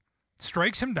 He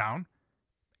strikes him down,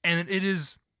 and it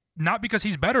is not because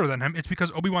he's better than him, it's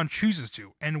because Obi-Wan chooses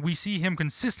to. And we see him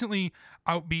consistently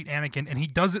outbeat Anakin, and he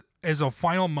does it as a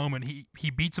final moment.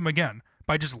 He beats him again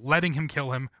by just letting him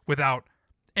kill him without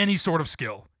any sort of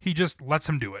skill. He just lets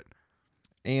him do it.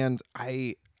 And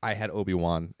I had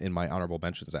Obi-Wan in my honorable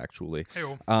mentions, actually.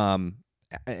 Hey-o.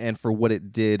 And for what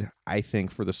it did, I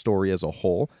think, for the story as a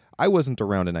whole. I wasn't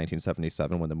around in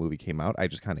 1977 when the movie came out. I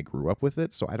just kind of grew up with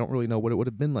it, so I don't really know what it would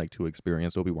have been like to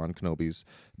experience Obi-Wan Kenobi's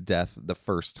death the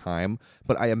first time.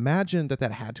 But I imagine that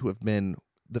had to have been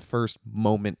the first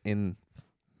moment in,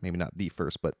 maybe not the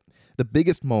first, but the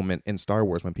biggest moment in Star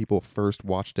Wars when people first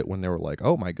watched it, when they were like,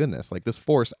 oh my goodness, like this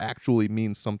Force actually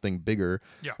means something bigger,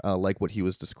 Yeah. like what he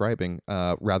was describing,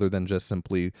 rather than just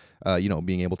simply,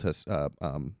 being able to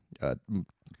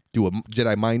do a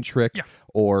Jedi mind trick, Yeah.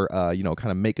 or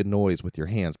kind of make a noise with your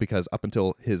hands, because up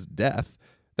until his death,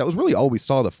 that was really all we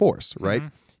saw the Force, right?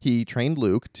 He trained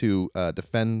Luke to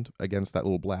defend against that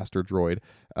little blaster droid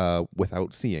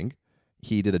without seeing.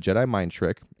 He did a Jedi mind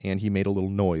trick, and he made a little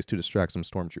noise to distract some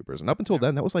stormtroopers. And up until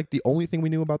then, that was like the only thing we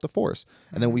knew about the Force.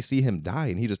 And then we see him die,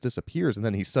 and he just disappears, and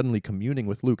then he's suddenly communing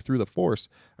with Luke through the Force.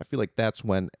 I feel like that's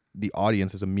when the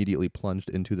audience is immediately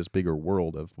plunged into this bigger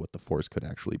world of what the Force could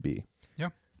actually be. Yeah.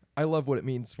 I love what it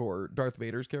means for Darth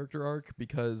Vader's character arc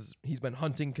because he's been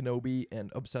hunting Kenobi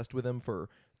and obsessed with him for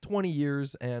 20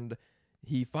 years, and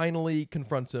he finally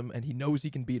confronts him, and he knows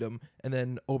he can beat him. And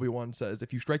then Obi-Wan says,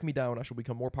 "If you strike me down, I shall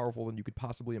become more powerful than you could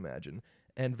possibly imagine."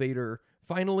 And Vader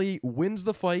finally wins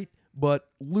the fight, but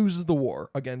loses the war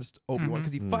against Obi-Wan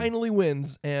because he finally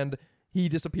wins, and he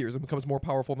disappears and becomes more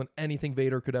powerful than anything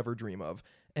Vader could ever dream of.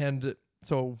 And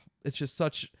so it's just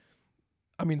such...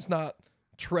 I mean, it's not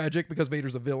tragic because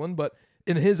Vader's a villain, but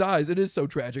in his eyes, it is so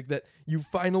tragic that you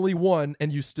finally won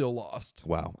and you still lost.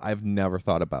 Wow, I've never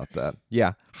thought about that.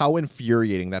 Yeah, how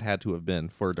infuriating that had to have been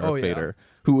for Darth Oh, yeah. Vader,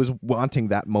 who was wanting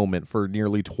that moment for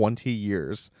nearly 20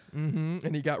 years.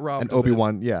 And he got robbed. And of it.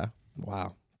 Obi-Wan, yeah.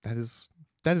 Wow, that is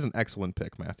an excellent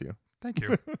pick, Matthew. Thank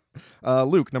you.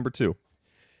 Luke, number 2.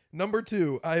 Number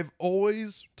 2, I've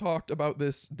always talked about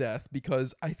this death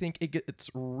because I think it gets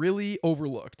really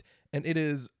overlooked, and it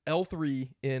is L3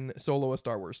 in Solo: A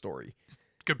Star Wars Story.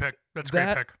 Good pick. That's a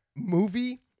That great pick.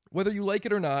 movie, whether you like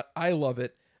it or not, I love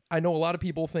it. I know a lot of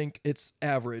people think it's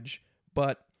average,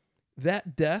 but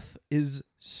that death is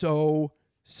so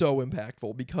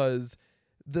impactful because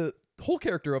the whole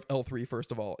character of L3,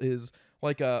 first of all, is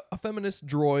like a feminist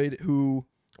droid who...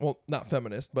 Well, not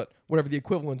feminist, but whatever the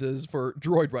equivalent is for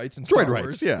droid rights in Star Droid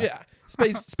rights, Wars. yeah.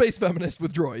 Space feminist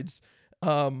with droids.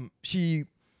 She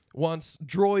wants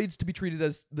droids to be treated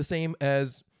as the same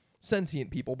as sentient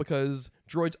people because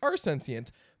droids are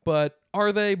sentient. But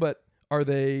are they? But are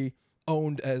they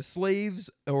owned as slaves,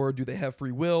 or do they have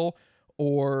free will,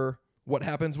 or what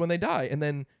happens when they die? And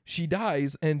then she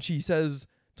dies, and she says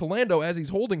to Lando as he's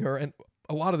holding her, and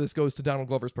a lot of this goes to Donald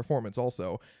Glover's performance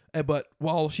also. But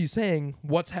while she's saying,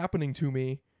 "What's happening to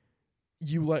me?"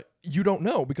 you don't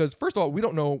know, because first of all, we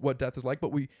don't know what death is like,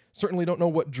 but we certainly don't know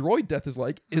what droid death is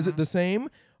like. Is it the same?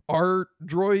 Are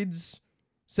droids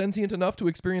sentient enough to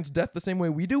experience death the same way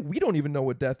we do? We don't even know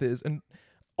what death is. And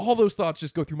all those thoughts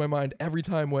just go through my mind every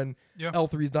time when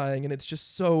L3's dying, and it's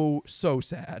just so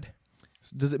sad.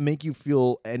 Does it make you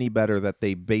feel any better that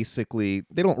they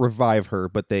don't revive her,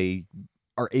 but they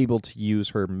are able to use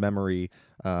her memory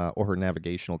or her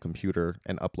navigational computer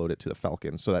and upload it to the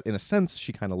Falcon, so that in a sense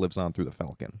she kind of lives on through the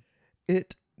Falcon?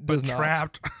 It does But not.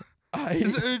 trapped.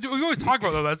 We always talk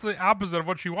about that. That's the opposite of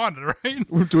what she wanted, right?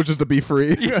 Which is to be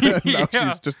free. Now Yeah.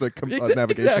 she's just a navigational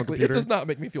Exactly. computer. It does not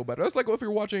make me feel better. That's like if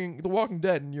you're watching The Walking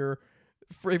Dead and your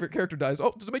favorite character dies.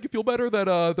 Oh, does it make you feel better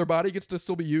that their body gets to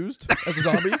still be used as a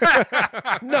zombie?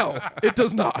 No, it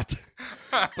does not.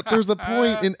 But there's the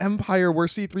point in Empire where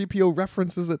C-3PO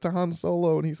references it to Han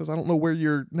Solo, and he says, "I don't know where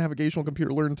your navigational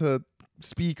computer learned to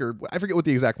speak," or I forget what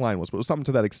the exact line was, but it was something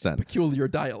to that extent. Peculiar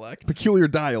dialect. Peculiar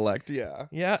dialect, yeah.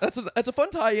 Yeah, that's a fun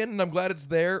tie-in, and I'm glad it's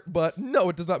there. But no,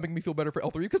 it does not make me feel better for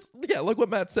L3 because, yeah, like what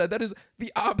Matt said, that is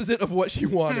the opposite of what she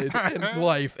wanted in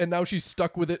life, and now she's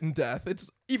stuck with it in death.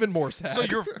 It's even more sad.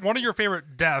 So one of your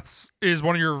favorite deaths is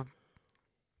one of your...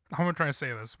 How am I trying to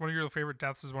say this? One of your favorite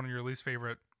deaths is one of your least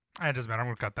favorite... It doesn't matter. I'm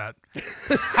going to cut that.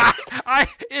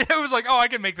 It was like, I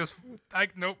can make this...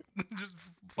 Nope. Just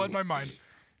fled my mind.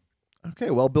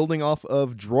 Okay, well, building off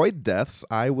of droid deaths,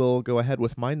 I will go ahead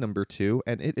with my number 2,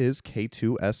 and it is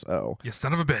K2SO. You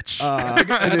son of a bitch. That's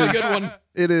a good one.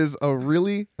 It is a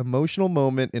really emotional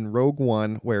moment in Rogue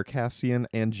One where Cassian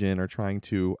and Jyn are trying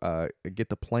to get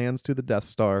the plans to the Death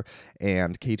Star,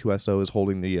 and K2SO is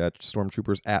holding the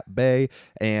stormtroopers at bay,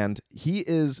 and he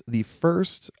is the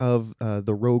first of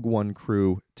the Rogue One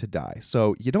crew to die.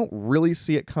 So you don't really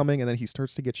see it coming, and then he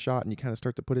starts to get shot, and you kind of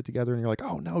start to put it together, and you're like,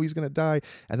 oh no, he's going to die.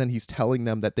 And then he's telling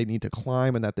them that they need to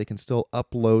climb and that they can still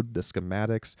upload the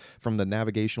schematics from the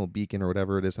navigational beacon or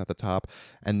whatever it is at the top.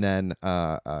 And then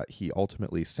he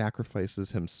ultimately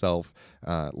sacrifices himself,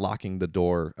 locking the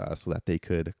door so that they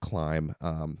could climb.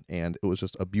 And it was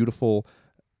just a beautiful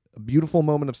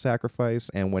moment of sacrifice.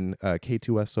 And when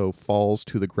K2SO falls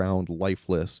to the ground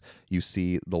lifeless, you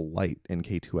see the light in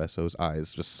K2SO's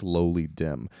eyes just slowly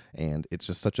dim, and it's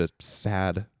just such a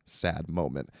sad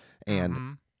moment.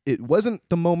 And it wasn't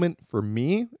the moment for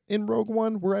me in Rogue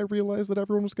One where I realized that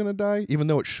everyone was going to die, even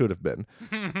though it should have been.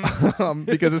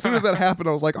 Because as soon as that happened,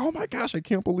 I was like, oh my gosh, I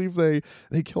can't believe they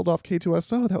killed off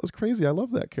K2SO. That was crazy. I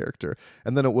love that character.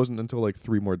 And then it wasn't until like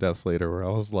 3 more deaths later where I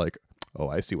was like, oh,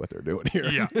 I see what they're doing here.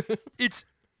 Yeah. It's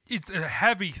a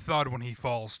heavy thud when he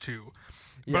falls, too.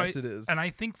 Yes, it is. And I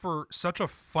think for such a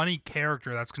funny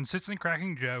character that's consistently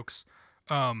cracking jokes,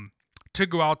 to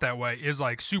go out that way is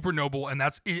like super noble, and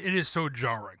it is so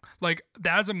jarring. Like,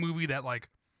 that's a movie that like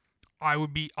I'll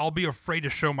be afraid to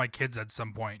show my kids at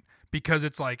some point, because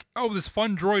it's like, oh, this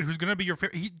fun droid who's gonna be your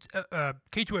favorite.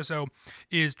 K2SO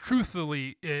is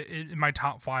truthfully in my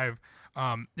top 5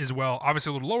 as well. Obviously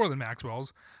a little lower than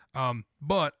Maxwell's,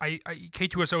 But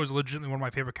K2SO is legitimately one of my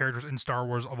favorite characters in Star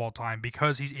Wars of all time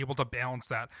because he's able to balance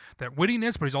that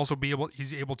wittiness, but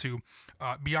he's able to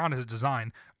beyond his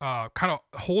design, kind of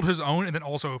hold his own and then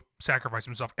also sacrifice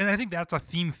himself. And I think that's a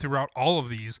theme throughout all of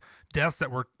these deaths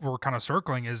that we're kind of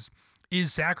circling is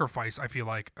sacrifice. I feel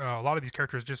like a lot of these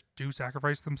characters just do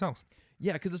sacrifice themselves.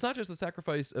 Yeah, because it's not just the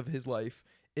sacrifice of his life;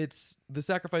 it's the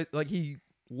sacrifice. Like he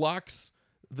locks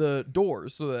the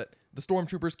doors so that the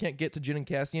stormtroopers can't get to Jyn and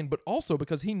Cassian, but also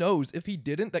because he knows if he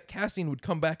didn't, that Cassian would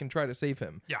come back and try to save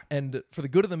him. Yeah. And for the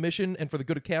good of the mission and for the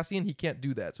good of Cassian, he can't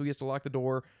do that. So he has to lock the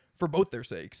door for both their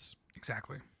sakes.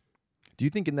 Exactly. Do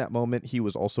you think in that moment he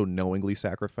was also knowingly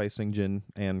sacrificing Jyn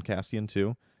and Cassian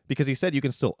too? Because he said you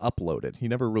can still upload it. He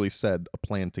never really said a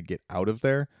plan to get out of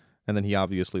there, and then he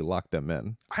obviously locked them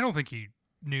in. I don't think he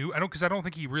knew. I don't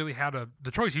think he really had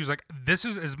the choice. He was like, this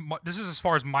is as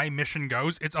far as my mission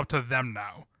goes. It's up to them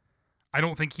now. I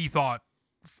don't think he thought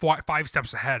 5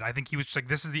 steps ahead. I think he was just like,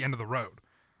 this is the end of the road.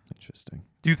 Interesting.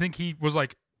 Do you think he was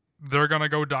like, they're gonna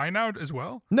go die now as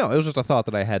well? No, it was just a thought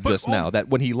that I had just now. That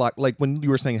when he locked, like when you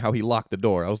were saying how he locked the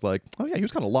door, I was like, oh yeah, he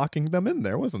was kind of locking them in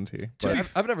there, wasn't he? But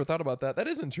I've never thought about that. That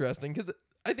is interesting because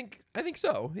I think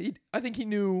so. I think he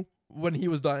knew when he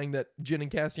was dying that Jyn and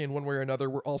Cassian, one way or another,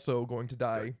 were also going to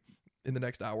die in the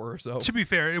next hour or so. To be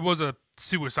fair, it was a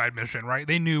suicide mission, right?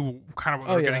 They knew kind of what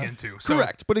they were getting into. So,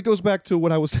 correct, but it goes back to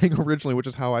what I was saying originally, which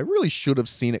is how I really should have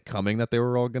seen it coming that they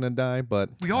were all going to die,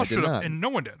 but we all I did should have, not. and no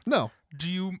one did. No, Do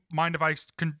you mind if I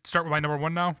can start with my number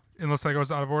 1 now? Unless I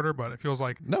goes out of order, but it feels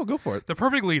like no, go for it. the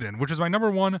perfect lead-in, which is my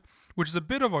number 1, which is a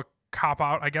bit of a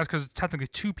cop-out, I guess, because it's technically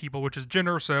 2 people, which is Jyn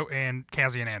Erso and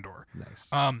Cassian Andor. Nice.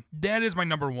 That is my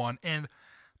number 1, and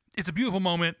it's a beautiful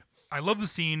moment. I love the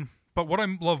scene, but what I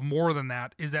love more than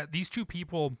that is that these 2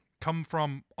 people come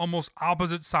from almost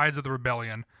opposite sides of the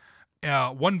rebellion.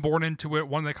 One born into it,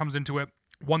 one that comes into it,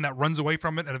 one that runs away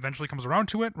from it and eventually comes around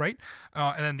to it, right?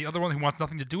 And then the other one who wants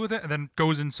nothing to do with it and then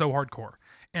goes in so hardcore.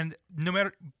 And no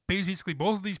matter, basically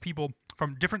both of these people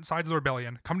from different sides of the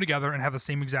rebellion come together and have the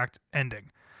same exact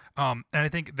ending. And I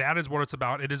think that is what it's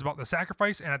about. It is about the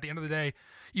sacrifice, and at the end of the day,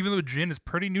 even though Jyn is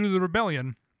pretty new to the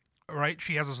rebellion, right?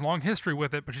 She has this long history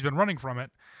with it, but she's been running from it.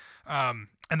 And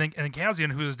then Cassian,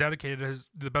 who has dedicated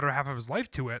the better half of his life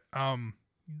to it,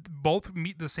 both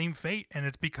meet the same fate, and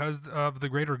it's because of the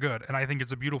greater good. And I think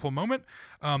it's a beautiful moment.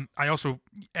 I also,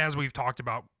 as we've talked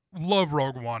about, love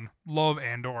Rogue One, love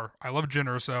Andor, I love Jyn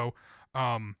Erso.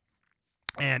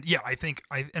 And yeah, I think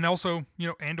and also, you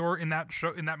know, Andor in that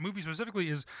show, in that movie specifically,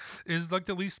 is like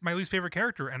my least favorite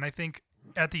character. And I think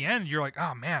at the end you're like,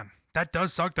 oh man, that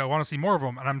does suck though. I want to see more of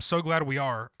them, and I'm so glad we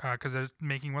are, because it's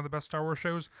making one of the best Star Wars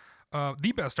shows,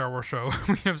 the best Star Wars show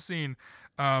we have seen.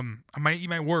 I might eat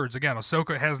my words again.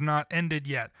 Ahsoka has not ended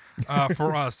yet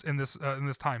for us in this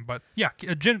time, but yeah,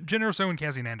 Jyn Erso and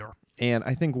Cassian Andor. And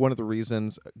I think one of the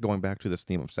reasons, going back to this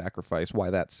theme of sacrifice, why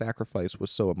that sacrifice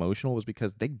was so emotional was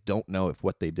because they don't know if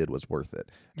what they did was worth it.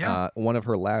 Yeah. One of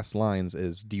her last lines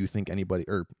is, do you think anybody,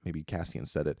 or maybe Cassian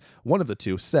said it, one of the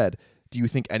two said, do you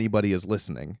think anybody is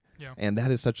listening? Yeah. And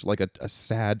that is such like a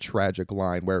sad, tragic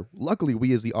line where luckily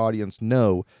we as the audience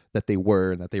know that they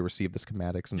were and that they received the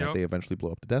schematics and that they eventually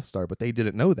blow up the Death Star, but they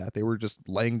didn't know that. They were just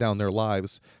laying down their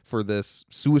lives for this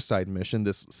suicide mission,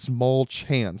 this small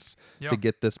chance to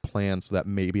get this plan so that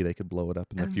maybe they could blow it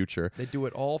up in the future. They do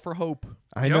it all for hope.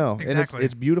 I know. Exactly. And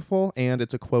it's beautiful, and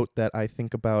it's a quote that I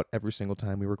think about every single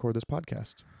time we record this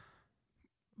podcast.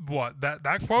 What, that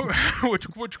quote?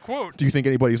 which quote? Do you think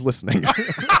anybody's listening?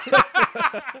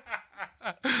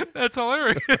 That's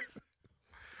hilarious.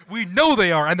 We know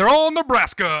they are, and they're all in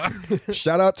Nebraska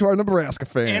Shout out to our Nebraska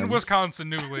fans. and Wisconsin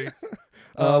newly.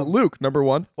 Luke, number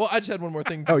 1. Well, I just had one more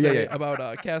thing to say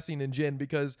about Cassian and Jyn,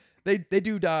 because they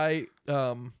do die,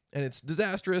 and it's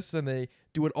disastrous, and they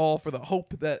do it all for the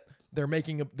hope that they're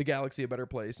making the galaxy a better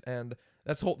place. And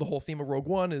that's the whole theme of Rogue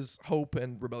One is hope,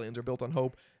 and rebellions are built on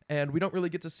hope. And we don't really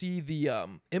get to see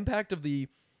the impact of the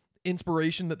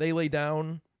inspiration that they lay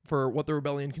down for what the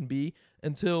rebellion can be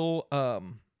until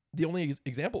the only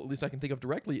example, at least I can think of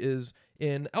directly, is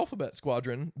in Alphabet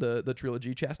Squadron, the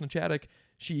trilogy. Chasna Chaddock,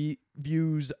 she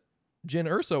views Jyn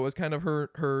Erso as kind of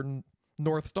her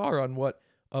North Star on what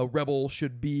a rebel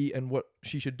should be and what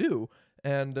she should do.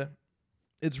 And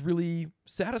it's really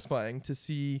satisfying to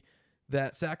see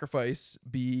that sacrifice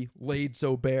be laid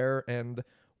so bare and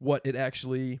what it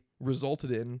actually resulted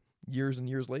in years and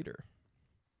years later.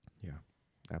 Yeah,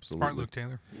 absolutely. Smart Luke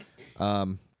Taylor.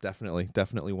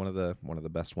 Definitely one of the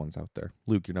best ones out there.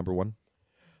 Luke, your number 1.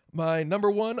 My number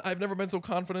one, I've never been so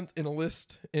confident in a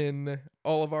list in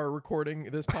all of our recording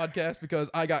this podcast because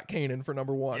I got Kanan for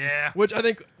number one. Yeah. Which I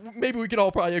think maybe we could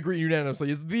all probably agree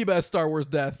unanimously is the best Star Wars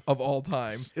death of all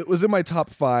time. It was in my top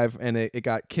 5, and it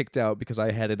got kicked out because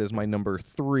I had it as my number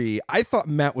 3. I thought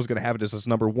Matt was going to have it as his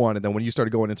number 1, and then when you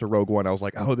started going into Rogue One, I was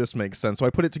like, oh, this makes sense. So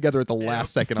I put it together at the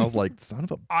last second. I was like, son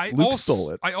of a... Luke stole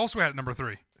it. I also had it number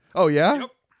 3. Oh, yeah? Yep.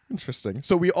 Interesting.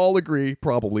 So we all agree,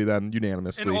 probably then,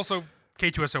 unanimously. And also,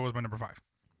 K2SO was my number 5.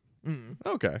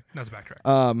 Okay. That's a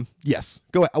backtrack. Yes.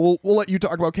 Go ahead. We'll let you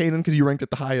talk about Kanan because you ranked it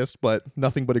the highest, but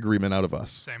nothing but agreement out of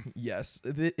us. Same. Yes,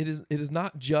 it is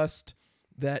not just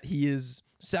that he is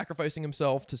sacrificing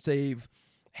himself to save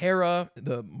Hera,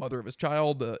 the mother of his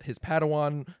child, his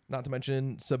Padawan, not to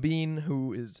mention Sabine,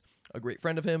 who is a great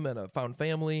friend of him and a found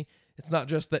family. It's not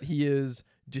just that he is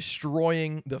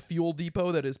destroying the fuel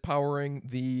depot that is powering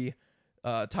the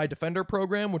TIE Defender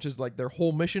program, which is like their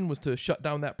whole mission was to shut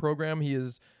down that program. He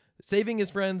is saving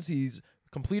his friends. He's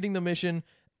completing the mission.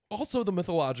 Also, the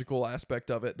mythological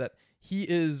aspect of it, that he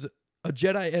is a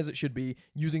Jedi as it should be,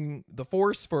 using the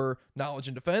Force for knowledge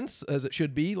and defense as it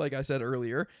should be, like I said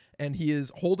earlier. And he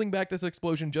is holding back this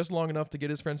explosion just long enough to get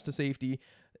his friends to safety.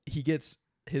 He gets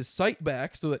his sight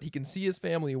back so that he can see his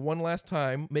family one last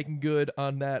time, making good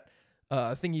on that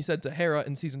thing he said to Hera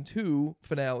in season 2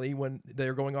 finale when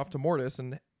they're going off to Mortis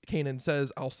and Kanan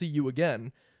says, "I'll see you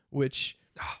again," which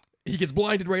he gets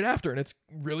blinded right after, and it's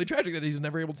really tragic that he's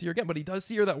never able to see her again. But he does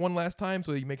see her that one last time,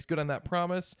 so he makes good on that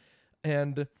promise.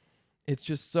 And it's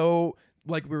just so,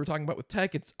 like we were talking about with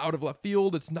Tech, it's out of left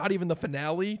field. It's not even the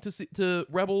finale to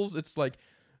Rebels. It's like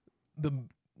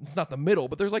it's not the middle,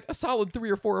 but there's like a solid 3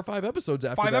 or 4 or 5 episodes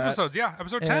after 5 that. episodes, yeah.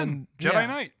 Episode 10, And, Jedi yeah.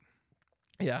 Knight.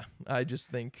 Yeah, I just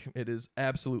think it is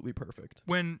absolutely perfect.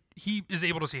 When he is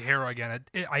able to see Hera again,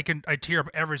 I tear up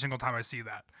every single time I see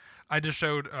that. I just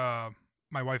showed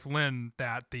my wife Lynn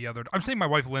that the other. I'm saying my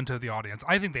wife Lynn to the audience.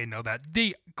 I think they know that.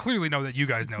 They clearly know that you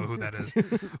guys know who that is.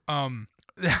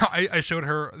 I showed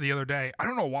her the other day. I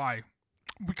don't know why,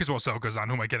 because Ahsoka's on.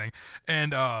 Who am I kidding?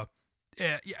 And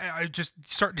yeah, I just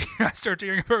start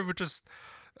tearing up, which is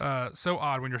so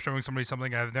odd when you're showing somebody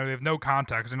something they have no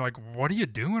context, and you're like, what are you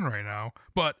doing right now?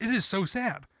 But it is so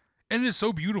sad, and it is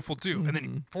so beautiful too. And then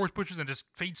he force pushes and just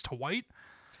fades to white.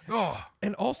 Oh,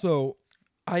 And also,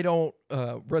 I don't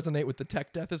resonate with the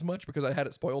Tech death as much because I had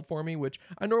it spoiled for me, which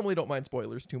I normally don't mind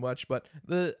spoilers too much, but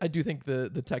I do think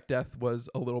the Tech death was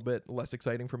a little bit less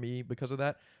exciting for me because of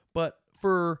that. But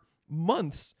for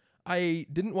months, I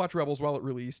didn't watch Rebels while it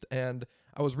released, and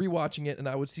I was rewatching it, and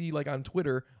I would see, like, on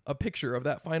Twitter, a picture of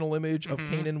that final image of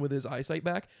Kanan with his eyesight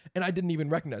back, and I didn't even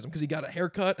recognize him because he got a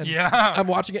haircut, and Yeah. I'm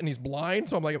watching it, and he's blind,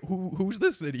 so I'm like, who's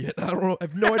this idiot? I don't know. I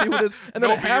have no idea who it is. And then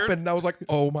No it beard. happened, and I was like,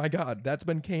 oh my God, that's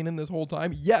been Kanan this whole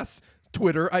time? Yes,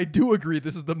 Twitter, I do agree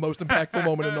this is the most impactful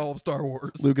moment in all of Star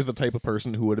Wars. Luke is the type of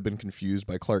person who would have been confused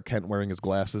by Clark Kent wearing his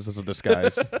glasses as a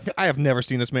disguise. I have never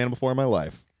seen this man before in my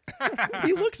life.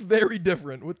 He looks very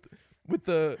different with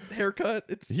the haircut.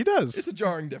 He does. It's a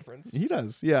jarring difference. He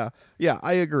does. Yeah. Yeah,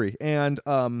 I agree. And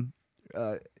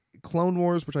Clone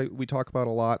Wars, which we talk about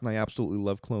a lot, and I absolutely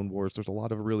love Clone Wars. There's a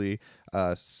lot of really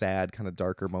sad, kind of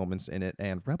darker moments in it.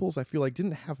 And Rebels, I feel like,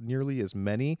 didn't have nearly as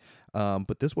many,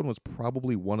 but this one was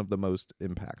probably one of the most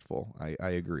impactful. I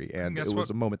agree. And guess it was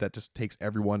what? a moment that just takes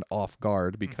everyone off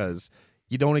guard because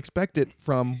you don't expect it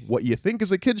from what you think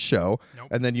is a kid's show, Nope.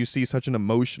 and then you see such an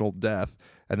emotional death,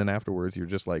 and then afterwards you're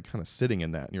just like kind of sitting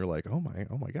in that, and you're like, oh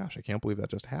my gosh, I can't believe that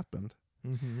just happened.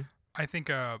 Mm-hmm. I think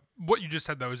what you just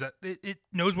said though is that it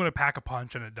knows when to pack a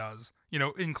punch, and it does. You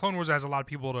know, in Clone Wars, it has a lot of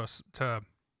people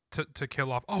to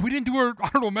kill off. Oh, we didn't do our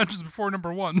honorable mentions before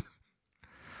number 1.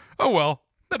 Oh well,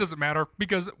 that doesn't matter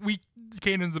because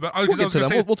Kanan's the best. We'll get to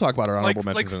them. We'll talk about our honorable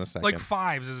mentions in a second. Like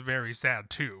 5s is very sad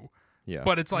too. Yeah.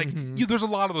 But it's like there's a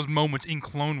lot of those moments in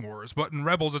Clone Wars, but in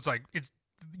Rebels, it's like it's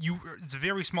a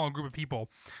very small group of people.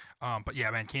 But yeah,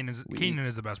 man, Kanan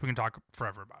is the best. We can talk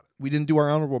forever about it. We didn't do our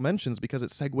honorable mentions because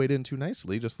it segued in too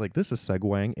nicely, just like this is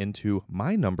segueing into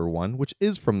my number 1, which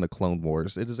is from the Clone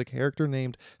Wars. It is a character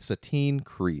named Satine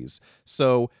Kryze.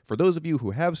 So for those of you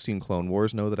who have seen Clone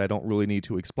Wars, know that I don't really need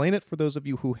to explain it. For those of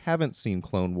you who haven't seen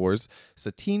Clone Wars,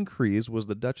 Satine Kryze was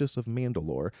the Duchess of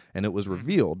Mandalore, and it was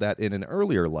revealed that in an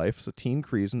earlier life, Satine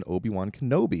Kryze and Obi-Wan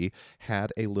Kenobi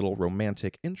had a little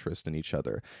romantic interest in each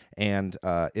other. And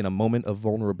in a moment of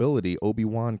vulnerability,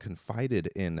 Obi-Wan confided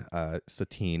in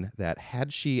Satine that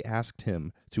had she asked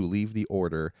him to leave the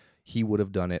Order, he would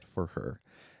have done it for her.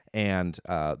 And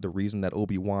the reason that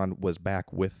Obi-Wan was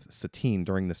back with Satine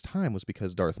during this time was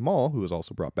because Darth Maul, who was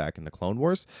also brought back in the Clone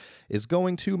Wars, is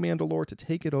going to Mandalore to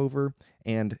take it over,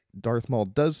 and Darth Maul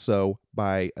does so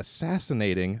by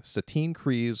assassinating Satine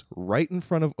Kryze right in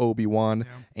front of Obi-Wan,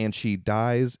 and she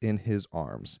dies in his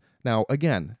arms. Now,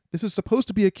 again, this is supposed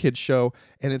to be a kid's show,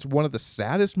 and it's one of the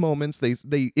saddest moments.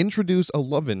 They introduce a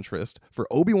love interest for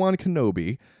Obi-Wan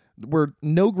Kenobi, where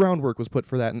no groundwork was put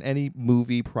for that in any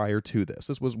movie prior to this.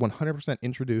 This was 100%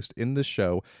 introduced in the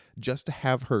show just to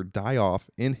have her die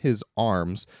off in his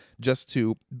arms, just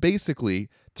to basically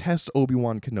test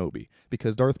Obi-Wan Kenobi,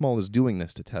 because Darth Maul is doing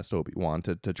this to test Obi-Wan,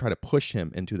 to try to push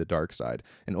him into the dark side.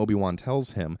 And Obi-Wan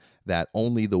tells him that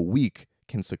only the weak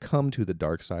can succumb to the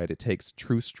dark side. It takes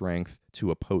true strength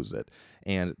to oppose it.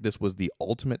 And this was the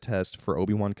ultimate test for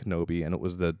Obi-Wan Kenobi, and it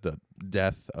was the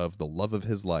death of the love of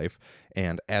his life.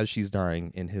 And as she's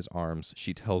dying in his arms,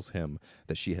 she tells him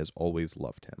that she has always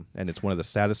loved him. And it's one of the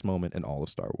saddest moments in all of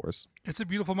Star Wars. It's a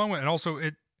beautiful moment, and also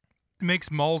it makes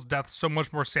Maul's death so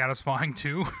much more satisfying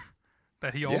too,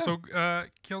 that he also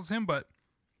kills him. But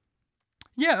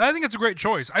yeah, I think it's a great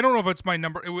choice. I don't know if it's my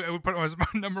number. I would put it as my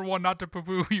number one, not to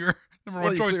poo-poo your number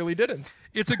one choice. You clearly didn't.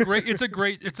 It's a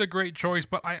great choice.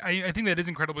 But I think that is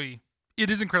incredibly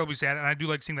sad, and I do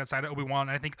like seeing that side of Obi-Wan.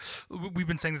 And I think we've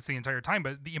been saying this the entire time,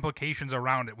 but the implications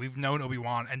around it. We've known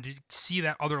Obi-Wan, and to see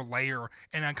that other layer,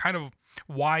 and kind of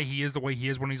why he is the way he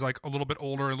is when he's like a little bit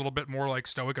older, a little bit more like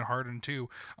stoic and hardened too.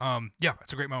 Yeah,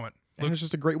 it's a great moment. And it's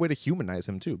just a great way to humanize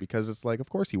him too, because it's like, of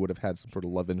course he would have had some sort of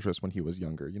love interest when he was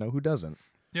younger. You know, who doesn't?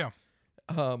 Yeah.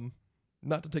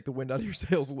 Not to take the wind out of your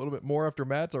sails a little bit more after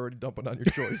Matt's already dumping on your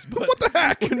choice, but What the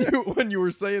heck? when you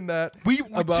were saying that,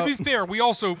 to be fair, we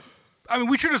also, I mean,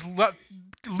 we should just let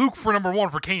Luke for number one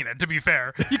for Kanan. To be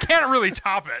fair, you can't really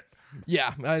top it.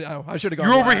 yeah, I should have gone.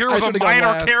 You're over here I with a should've gone minor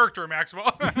last. character,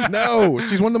 Maxwell. No,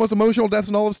 she's one of the most emotional deaths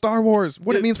in all of Star Wars.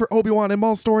 What it means for Obi-Wan and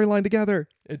Maul's storyline together.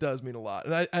 It does mean a lot,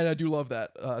 and I do love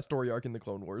that story arc in the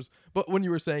Clone Wars. But when you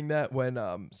were saying that, when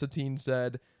Satine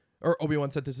said, or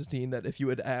Obi-Wan said to Satine that if you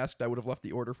had asked, I would have left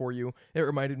the order for you. It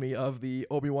reminded me of the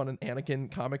Obi-Wan and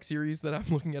Anakin comic series that I'm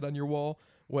looking at on your wall,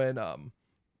 when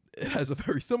it has a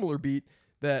very similar beat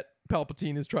that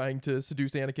Palpatine is trying to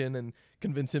seduce Anakin and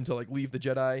convince him to like leave the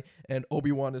Jedi, and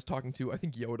Obi-Wan is talking to, I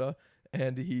think, Yoda,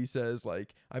 and he says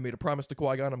like, I made a promise to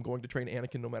Qui-Gon, I'm going to train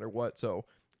Anakin no matter what, so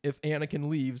if Anakin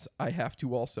leaves, I have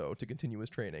to also to continue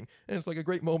his training. And it's like a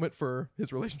great moment for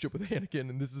his relationship with Anakin,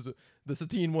 and this is the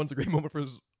Satine one's a great moment for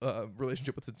his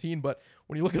relationship with Satine, but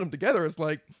when you look at them together, it's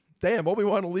like, damn,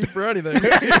 Obi-Wan will leave for anything.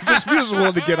 Just was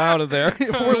willing to get out of there.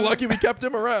 We're lucky we kept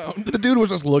him around. The dude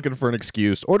was just looking for an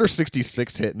excuse. Order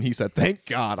 66 hit, and he said, thank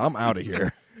God, I'm out of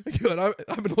here. Good,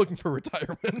 I've been looking for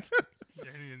retirement. Yeah,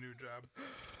 I need a new job.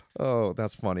 Oh,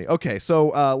 that's funny. Okay, so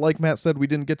like Matt said, we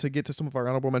didn't get to some of our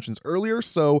honorable mentions earlier,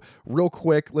 so real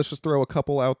quick, let's just throw a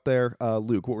couple out there.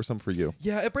 Luke, what were some for you?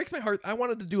 Yeah, it breaks my heart. I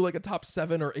wanted to do like a top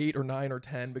 7 or 8 or 9 or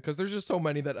 10 because there's just so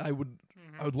many that I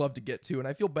would love to get to, and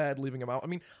I feel bad leaving them out. I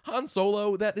mean, Han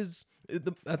Solo, that's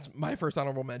my first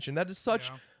honorable mention. That is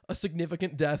such a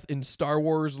significant death in Star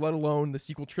Wars, let alone the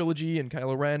sequel trilogy and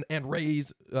Kylo Ren and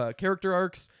Rey's character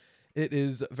arcs. It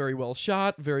is very well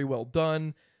shot, very well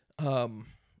done.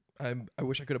 I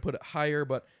wish I could have put it higher,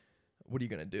 but what are you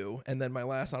going to do? And then my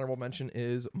last honorable mention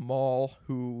is Maul,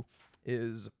 who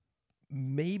is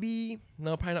probably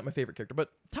not my favorite character, but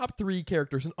top 3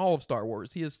 characters in all of Star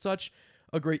Wars. He has such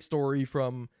a great story,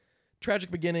 from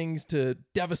tragic beginnings to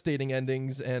devastating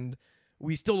endings, and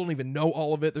we still don't even know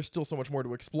all of it. There's still so much more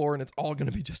to explore, and it's all going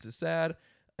to be just as sad.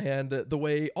 And the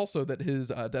way also that his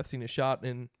death scene is shot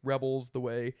in Rebels, the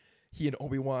way he and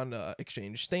Obi-Wan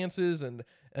exchange stances and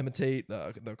imitate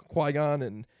the Qui-Gon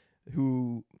and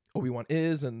who Obi-Wan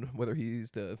is, and whether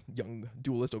he's the young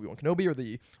duelist Obi-Wan Kenobi or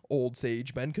the old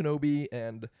sage Ben Kenobi,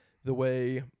 and the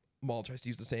way Maul tries to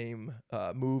use the same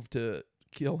move to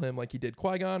kill him like he did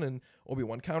Qui-Gon, and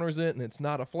Obi-Wan counters it, and it's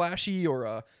not a flashy or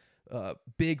a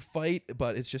big fight,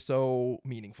 but it's just so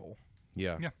meaningful.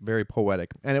 Yeah, very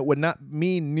poetic. And it would not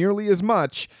mean nearly as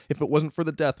much if it wasn't for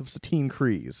the death of Satine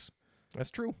Kryze. That's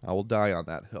true. I will die on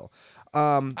that hill.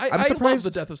 I'm surprised. love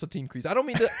the death of Satine Kryze. I don't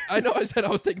mean to. I know I said I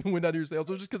was taking the wind out of your sails.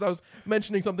 It was just because I was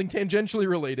mentioning something tangentially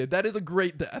related. That is a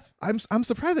great death. I'm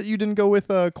surprised that you didn't go with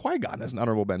Qui-Gon as an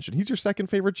honorable mention. He's your second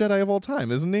favorite Jedi of all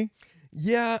time, isn't he?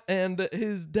 Yeah, and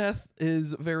his death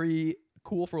is very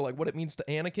cool for like what it means to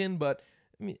Anakin, but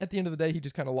I mean, at the end of the day, he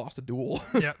just kind of lost a duel.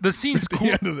 Yeah, the scene's cool.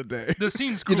 At the end of the day, The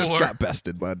scene's you cooler. just got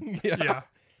bested, bud. Yeah.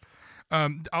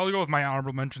 I'll go with my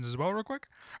honorable mentions as well, real quick.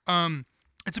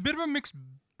 It's a bit of a mixed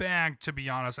bag, to be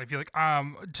honest. I feel like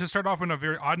to start off on a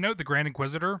very odd note, the Grand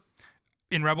Inquisitor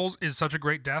in Rebels is such a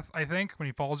great death. I think when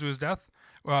he falls to his death,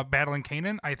 battling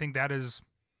Kanan, I think that is.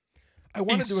 I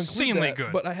wanted to include insanely that,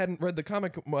 good. but I hadn't read the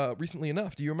comic recently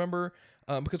enough. Do you remember?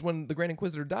 Because when the Grand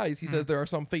Inquisitor dies, he says there are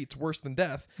some fates worse than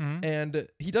death, and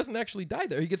he doesn't actually die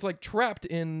there. He gets like trapped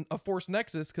in a Force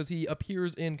Nexus because he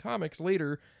appears in comics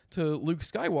later to Luke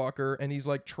Skywalker, and he's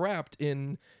like trapped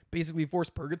in basically Force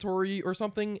Purgatory or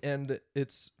something, and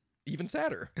it's even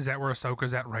sadder. Is that where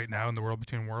Ahsoka's at right now in the World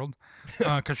Between Worlds?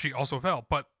 Because she also fell,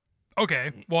 but.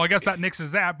 Okay, well, I guess that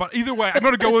nixes that, but either way, I'm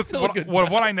going to go with still a good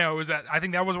what I know is that I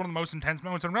think that was one of the most intense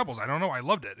moments in Rebels. I don't know, I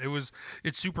loved it.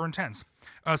 It's super intense.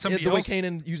 Somebody The way else,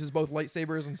 Kanan uses both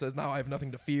lightsabers and says, "Now I have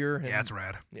nothing to fear." And, yeah, it's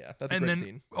rad. yeah, that's a And great then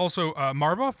scene. also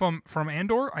Marva from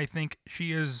Andor, I think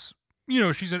she is,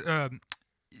 she's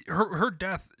her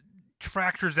death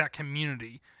fractures that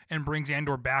community and brings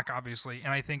Andor back, obviously.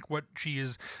 And I think what she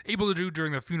is able to do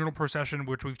during the funeral procession,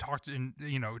 which we've talked in,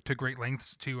 to great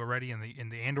lengths to already in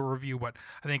the Andor review, but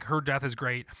I think her death is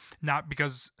great, not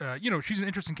because she's an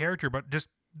interesting character, but just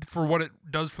for what it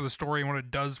does for the story and what it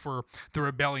does for the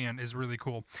rebellion is really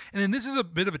cool. And then this is a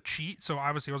bit of a cheat, so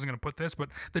obviously I wasn't going to put this, but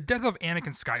the death of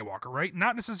Anakin Skywalker, right?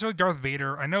 Not necessarily Darth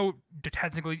Vader. I know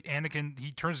technically Anakin,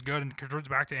 he turns good and turns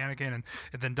back to Anakin and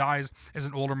then dies as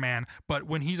an older man, but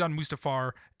when he's on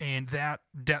Mustafar and that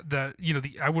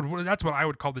that's what I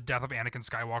would call the death of Anakin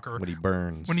Skywalker. When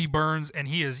he burns and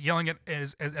he is yelling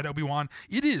at Obi-Wan,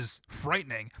 it is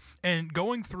frightening. And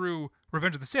going through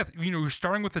Revenge of the Sith, you're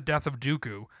starting with the death of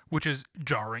Dooku, which is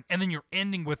jarring, and then you're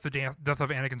ending with the death of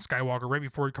Anakin Skywalker right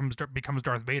before he becomes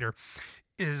Darth Vader,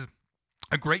 is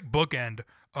a great bookend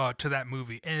to that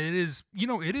movie. And it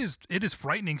is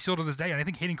frightening still to this day. And I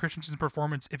think Hayden Christensen's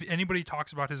performance, if anybody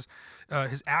talks about his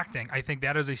acting, I think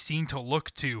that is a scene to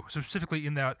look to, specifically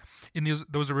in that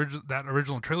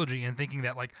original trilogy, and thinking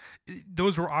that like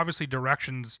those were obviously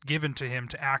directions given to him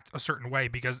to act a certain way,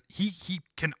 because he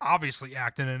can obviously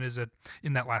act, and it is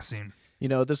in that last scene.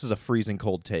 This is a freezing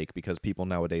cold take because people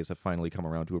nowadays have finally come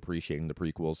around to appreciating the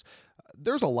prequels.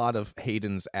 There's a lot of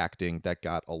Hayden's acting that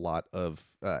got a lot of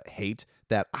hate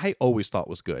that I always thought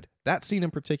was good. That scene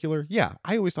in particular, yeah,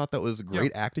 I always thought that was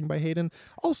great acting by Hayden.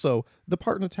 Also, the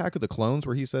part in Attack of the Clones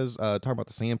where he says, talking about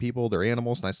the sand people, they're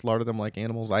animals, and I slaughter them like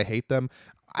animals, I hate them.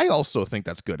 I also think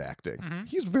that's good acting. Mm-hmm.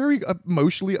 He's very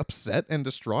emotionally upset and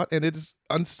distraught, and it's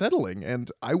unsettling,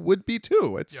 and I would be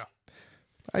too.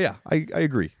 I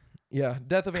agree. Yeah,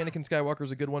 death of Anakin Skywalker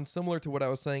is a good one. Similar to what I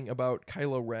was saying about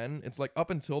Kylo Ren. It's like up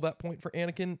until that point for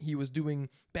Anakin, he was doing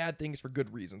bad things for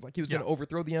good reasons. Like he was going to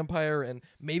overthrow the Empire, and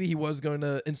maybe he was going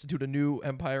to institute a new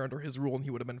empire under his rule, and he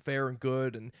would have been fair and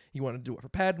good, and he wanted to do it for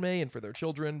Padme and for their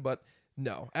children. But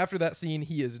no, after that scene,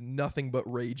 he is nothing but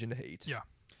rage and hate. Yeah.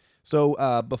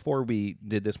 So before we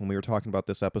did this, when we were talking about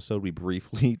this episode, we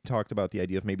briefly talked about the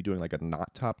idea of maybe doing like a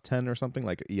not top 10 or something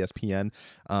like ESPN.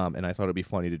 And I thought it'd be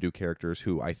funny to do characters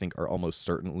who I think are almost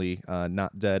certainly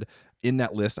not dead. In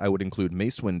that list, I would include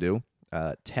Mace Windu,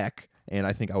 Tech, and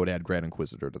I think I would add Grand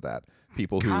Inquisitor to that.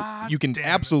 People who you can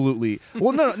absolutely...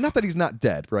 Well, no, not that he's not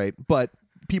dead, right? But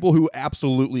people who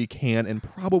absolutely can and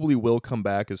probably will come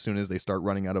back as soon as they start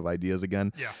running out of ideas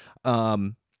again. Yeah.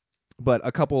 But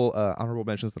a couple honorable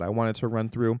mentions that I wanted to run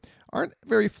through aren't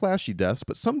very flashy deaths,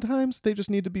 but sometimes they just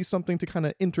need to be something to kind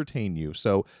of entertain you.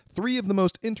 So 3 of the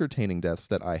most entertaining deaths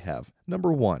that I have.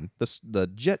 Number 1, the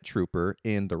jet trooper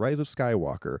in The Rise of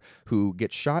Skywalker, who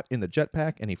gets shot in the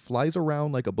jetpack and he flies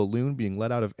around like a balloon being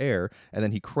let out of air, and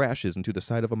then he crashes into the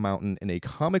side of a mountain in a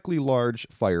comically large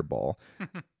fireball.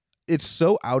 It's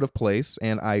so out of place,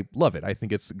 and I love it. I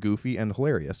think it's goofy and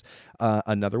hilarious.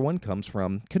 Another one comes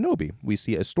from Kenobi. We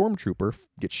see a stormtrooper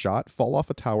get shot, fall off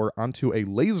a tower onto a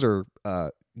laser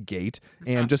gate,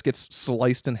 and just gets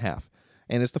sliced in half.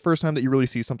 And it's the first time that you really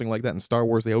see something like that in Star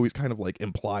Wars. They always kind of like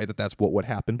imply that that's what would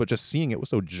happen, but just seeing it was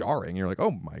so jarring. You're like,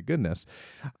 oh my goodness.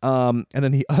 And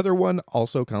then the other one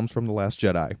also comes from The Last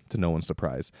Jedi, to no one's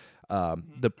surprise.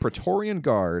 The Praetorian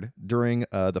Guard during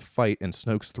the fight in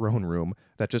Snoke's throne room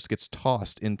that just gets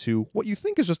tossed into what you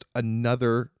think is just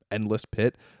another endless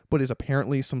pit, but is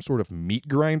apparently some sort of meat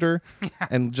grinder,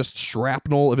 and just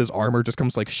shrapnel of his armor just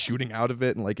comes like shooting out of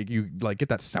it, and like you like get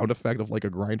that sound effect of like a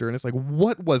grinder, and it's like,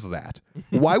 what was that?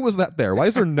 Why was that there? Why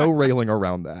is there no railing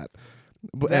around that?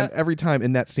 And every time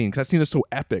in that scene, because that scene is so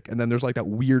epic, and then there's like that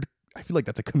weird, I feel like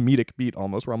that's a comedic beat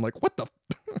almost, where I'm like, what the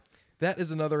That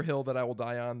is another hill that I will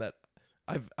die on that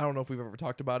I don't know if we've ever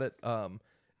talked about it.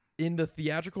 In the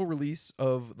theatrical release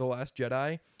of The Last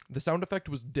Jedi, the sound effect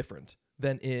was different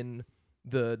than in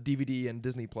the DVD and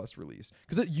Disney Plus release,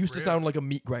 because it used to sound like a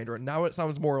meat grinder, and now it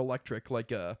sounds more electric,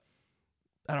 like a,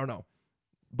 I don't know,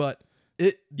 but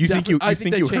You think you I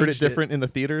think they you heard it changed different in the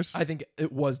theaters? I think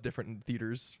it was different in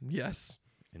theaters. Yes.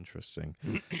 Interesting.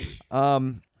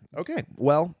 Okay.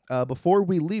 Well, before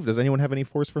we leave, does anyone have any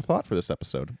force for thought for this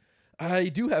episode? I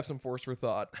do have some force for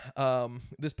thought.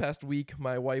 This past week,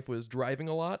 my wife was driving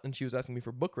a lot, and she was asking me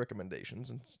for book recommendations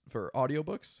and for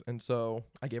audiobooks, and so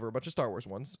I gave her a bunch of Star Wars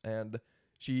ones, and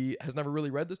she has never really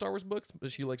read the Star Wars books,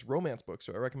 but she likes romance books,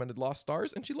 so I recommended Lost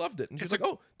Stars, and she loved it. And she was like,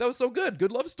 oh, that was so good.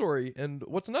 Good love story. And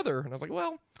what's another? And I was like,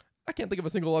 well, I can't think of a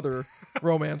single other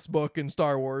romance book in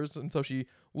Star Wars. And so she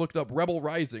looked up Rebel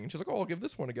Rising, and she was like, oh, I'll give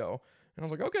this one a go. And I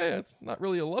was like, okay, it's not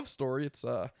really a love story. It's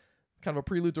kind of a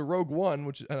prelude to Rogue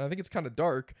One, and I think it's kind of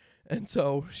dark. And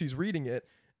so she's reading it.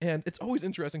 And it's always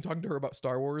interesting talking to her about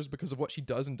Star Wars because of what she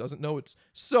does and doesn't know. It's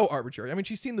so arbitrary. I mean,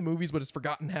 she's seen the movies, but has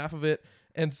forgotten half of it.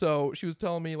 And so she was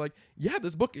telling me, like, yeah,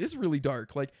 this book is really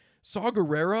dark. Like, Saw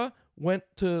Gerrera went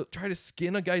to try to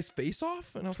skin a guy's face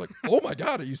off. And I was like, oh my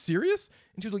God, are you serious?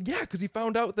 And she was like, yeah, because he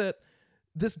found out that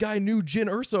this guy knew Jyn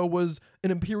Erso was an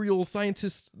Imperial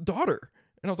scientist's daughter.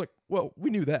 And I was like, well, we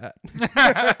knew that.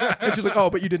 And she's like, oh,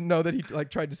 but you didn't know that he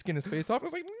like tried to skin his face off? I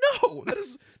was like, no, that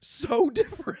is so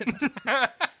different.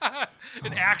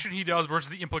 An action he does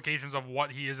versus the implications of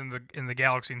what he is in the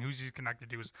galaxy and who's he's connected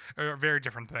to are very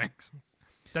different things.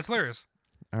 That's hilarious.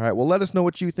 All right. Well, let us know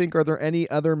what you think. Are there any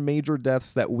other major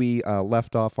deaths that we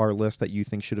left off our list that you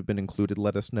think should have been included?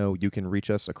 Let us know. You can reach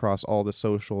us across all the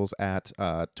socials at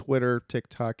Twitter,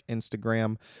 TikTok,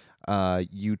 Instagram,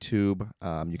 YouTube.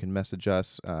 You can message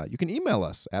us. You can email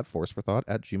us at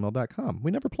forceforthought@gmail.com.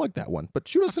 We never plugged that one, but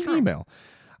shoot us an email.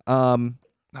 Oh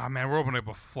man, we're opening up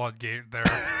a floodgate there.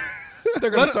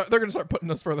 They're gonna start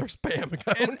putting us for their spam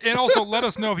accounts. and also let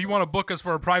us know if you want to book us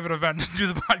for a private event to do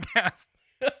the podcast.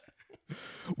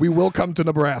 We will come to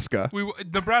Nebraska.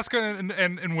 Nebraska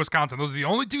and Wisconsin. Those are the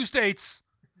only two states.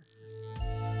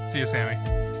 See you,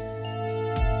 Sammy.